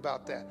wondering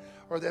about that,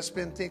 or that's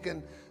been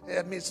thinking,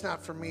 it's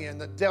not for me, and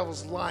the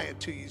devil's lying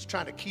to you. He's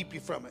trying to keep you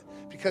from it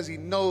because he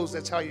knows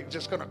that's how you're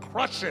just going to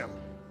crush him.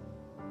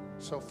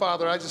 So,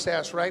 Father, I just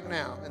ask right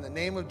now, in the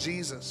name of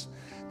Jesus,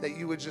 that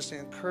you would just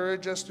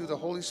encourage us through the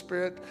Holy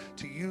Spirit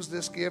to use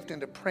this gift and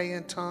to pray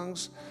in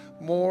tongues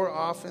more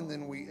often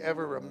than we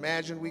ever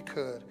imagined we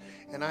could.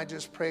 And I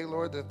just pray,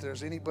 Lord, that if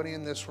there's anybody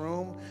in this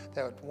room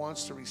that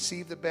wants to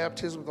receive the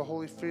baptism of the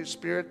Holy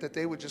Spirit, that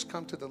they would just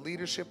come to the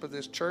leadership of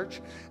this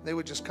church. They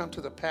would just come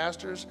to the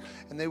pastors,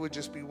 and they would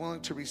just be willing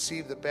to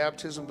receive the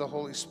baptism of the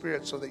Holy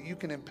Spirit so that you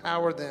can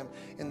empower them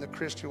in the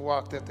Christian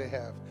walk that they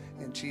have.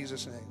 In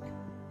Jesus' name.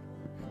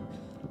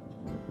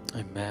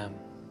 Amen.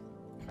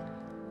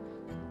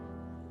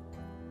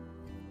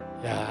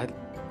 Yeah,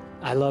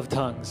 I love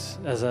tongues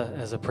as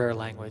a prayer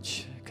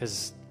language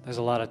because there's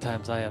a lot of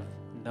times I have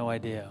no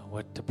idea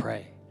what to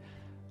pray,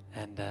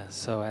 and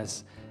so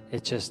as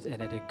it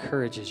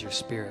encourages your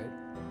spirit.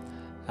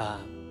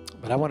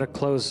 But I want to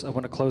close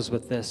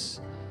with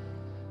this.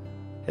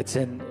 It's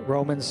in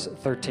Romans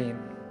 13,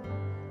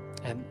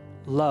 and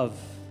love.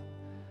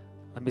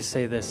 Let me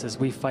say this: as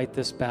we fight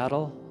this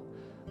battle,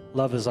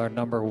 love is our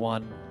number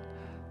one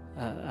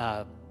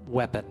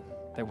weapon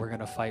that we're going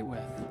to fight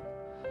with.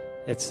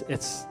 This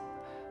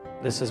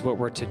is what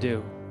we're to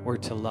do. We're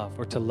to love.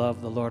 We're to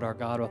love the Lord our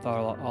God with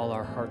all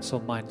our heart,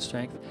 soul, mind, and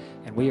strength.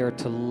 And we are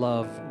to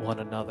love one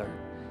another.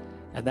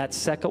 And that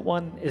second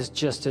one is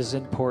just as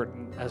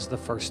important as the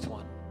first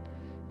one.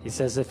 He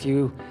says, if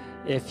you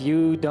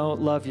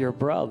don't love your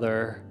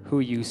brother, who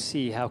you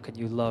see, how can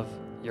you love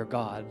your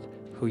God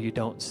who you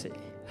don't see?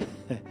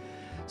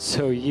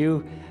 So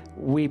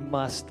we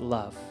must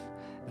love.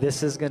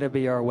 This is going to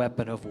be our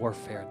weapon of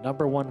warfare.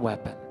 Number one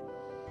weapon.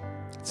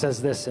 It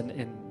says this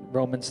in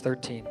Romans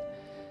 13.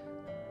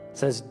 It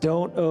says,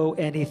 don't owe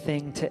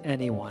anything to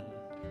anyone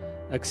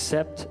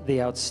except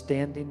the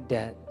outstanding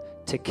debt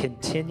to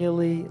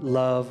continually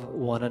love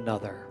one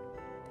another.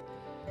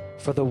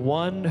 For the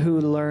one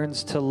who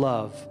learns to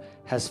love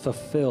has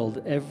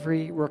fulfilled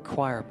every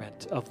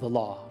requirement of the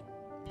law.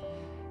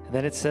 And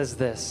then it says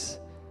this,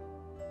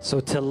 so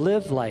to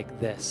live like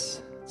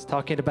this, it's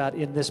talking about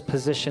in this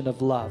position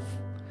of love.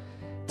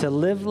 To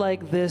live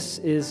like this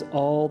is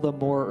all the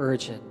more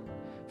urgent,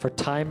 for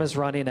time is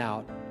running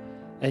out,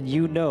 and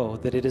you know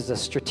that it is a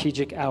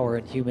strategic hour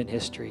in human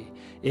history.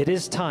 It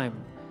is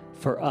time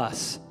for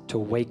us to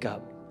wake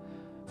up.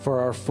 For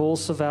our full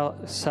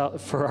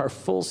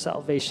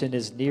salvation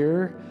is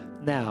nearer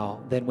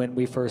now than when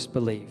we first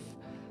believed.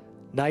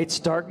 Night's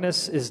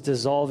darkness is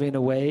dissolving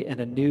away, and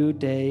a new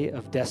day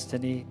of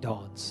destiny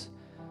dawns.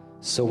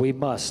 So we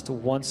must,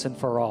 once and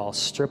for all,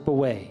 strip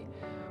away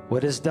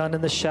what is done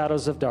in the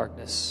shadows of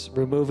darkness,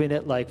 removing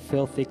it like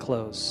filthy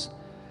clothes.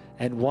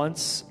 And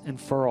once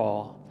and for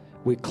all,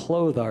 we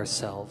clothe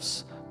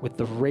ourselves with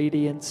the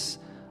radiance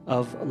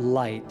of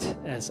light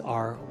as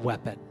our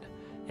weapon.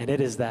 And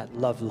it is that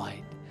love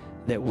light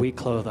that we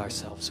clothe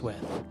ourselves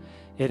with.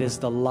 It is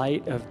the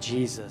light of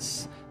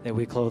Jesus that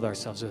we clothe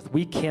ourselves with.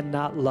 We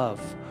cannot love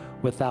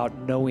without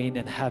knowing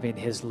and having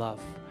his love.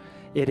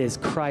 It is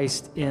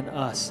Christ in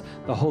us,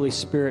 the Holy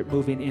Spirit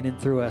moving in and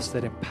through us,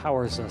 that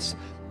empowers us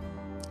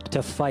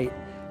to fight.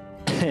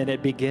 And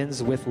it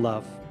begins with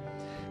love.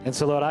 And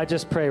so, Lord, I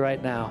just pray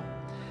right now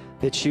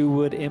that you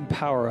would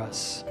empower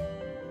us,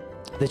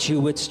 that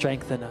you would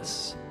strengthen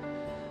us,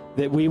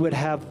 that we would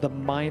have the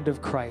mind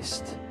of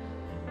Christ,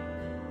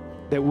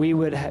 that we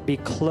would be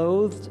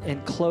clothed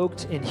and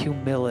cloaked in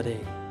humility.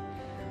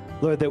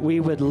 Lord, that we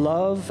would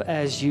love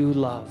as you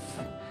love.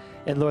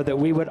 And Lord, that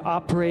we would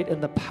operate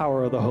in the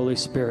power of the Holy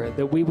Spirit,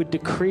 that we would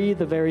decree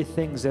the very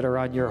things that are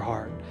on your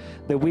heart,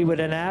 that we would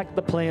enact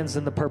the plans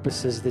and the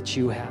purposes that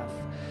you have.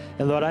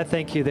 And Lord, I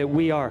thank you that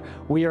we are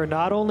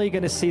not only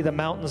going to see the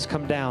mountains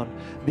come down,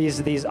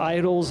 these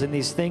idols and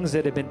these things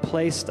that have been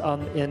placed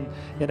in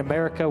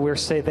America, we're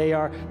saying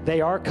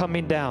they are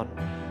coming down.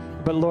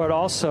 But Lord,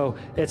 also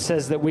it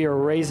says that we are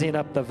raising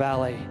up the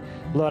valley.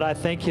 Lord, I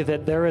thank you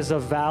that there is a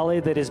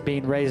valley that is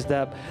being raised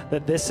up,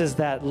 that this is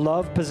that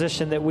love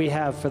position that we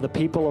have for the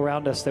people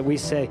around us, that we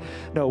say,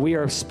 no, we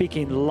are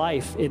speaking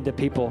life into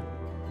people,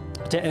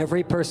 to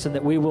every person,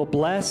 that we will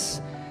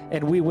bless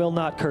and we will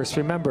not curse.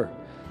 Remember,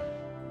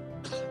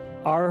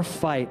 our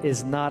fight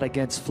is not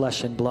against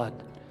flesh and blood.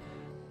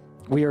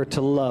 We are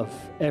to love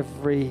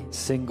every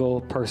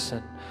single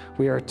person.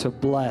 We are to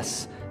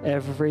bless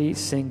every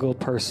single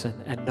person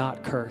and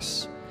not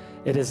curse.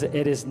 It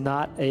is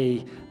not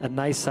a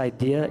nice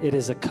idea. It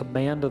is a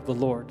command of the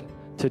Lord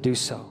to do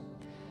so.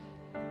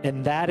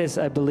 And that is,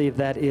 I believe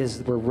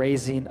we're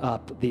raising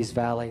up these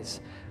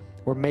valleys.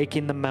 We're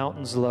making the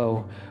mountains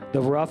low. The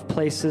rough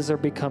places are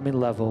becoming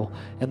level,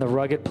 and the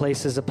rugged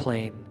places a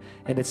plain.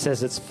 And it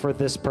says it's for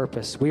this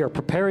purpose. We are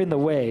preparing the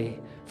way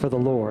for the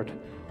Lord.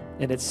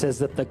 And it says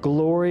that the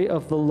glory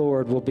of the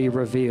Lord will be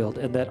revealed,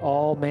 and that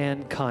all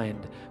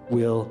mankind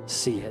will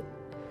see it.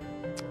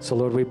 So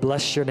Lord, we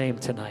bless your name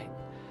tonight.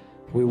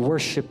 We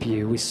worship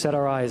you. We set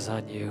our eyes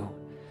on you.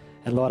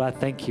 And Lord, I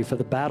thank you for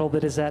the battle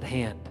that is at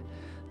hand,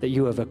 that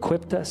you have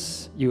equipped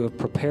us, you have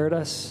prepared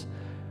us.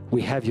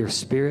 We have your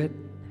Spirit.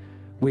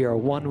 We are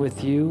one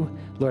with you.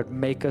 Lord,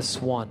 make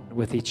us one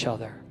with each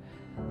other.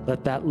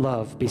 Let that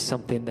love be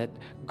something that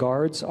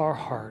guards our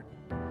heart.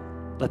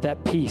 Let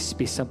that peace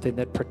be something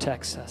that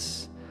protects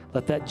us.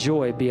 Let that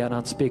joy be an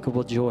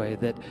unspeakable joy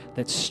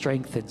that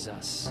strengthens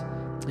us.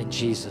 In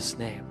Jesus'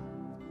 name.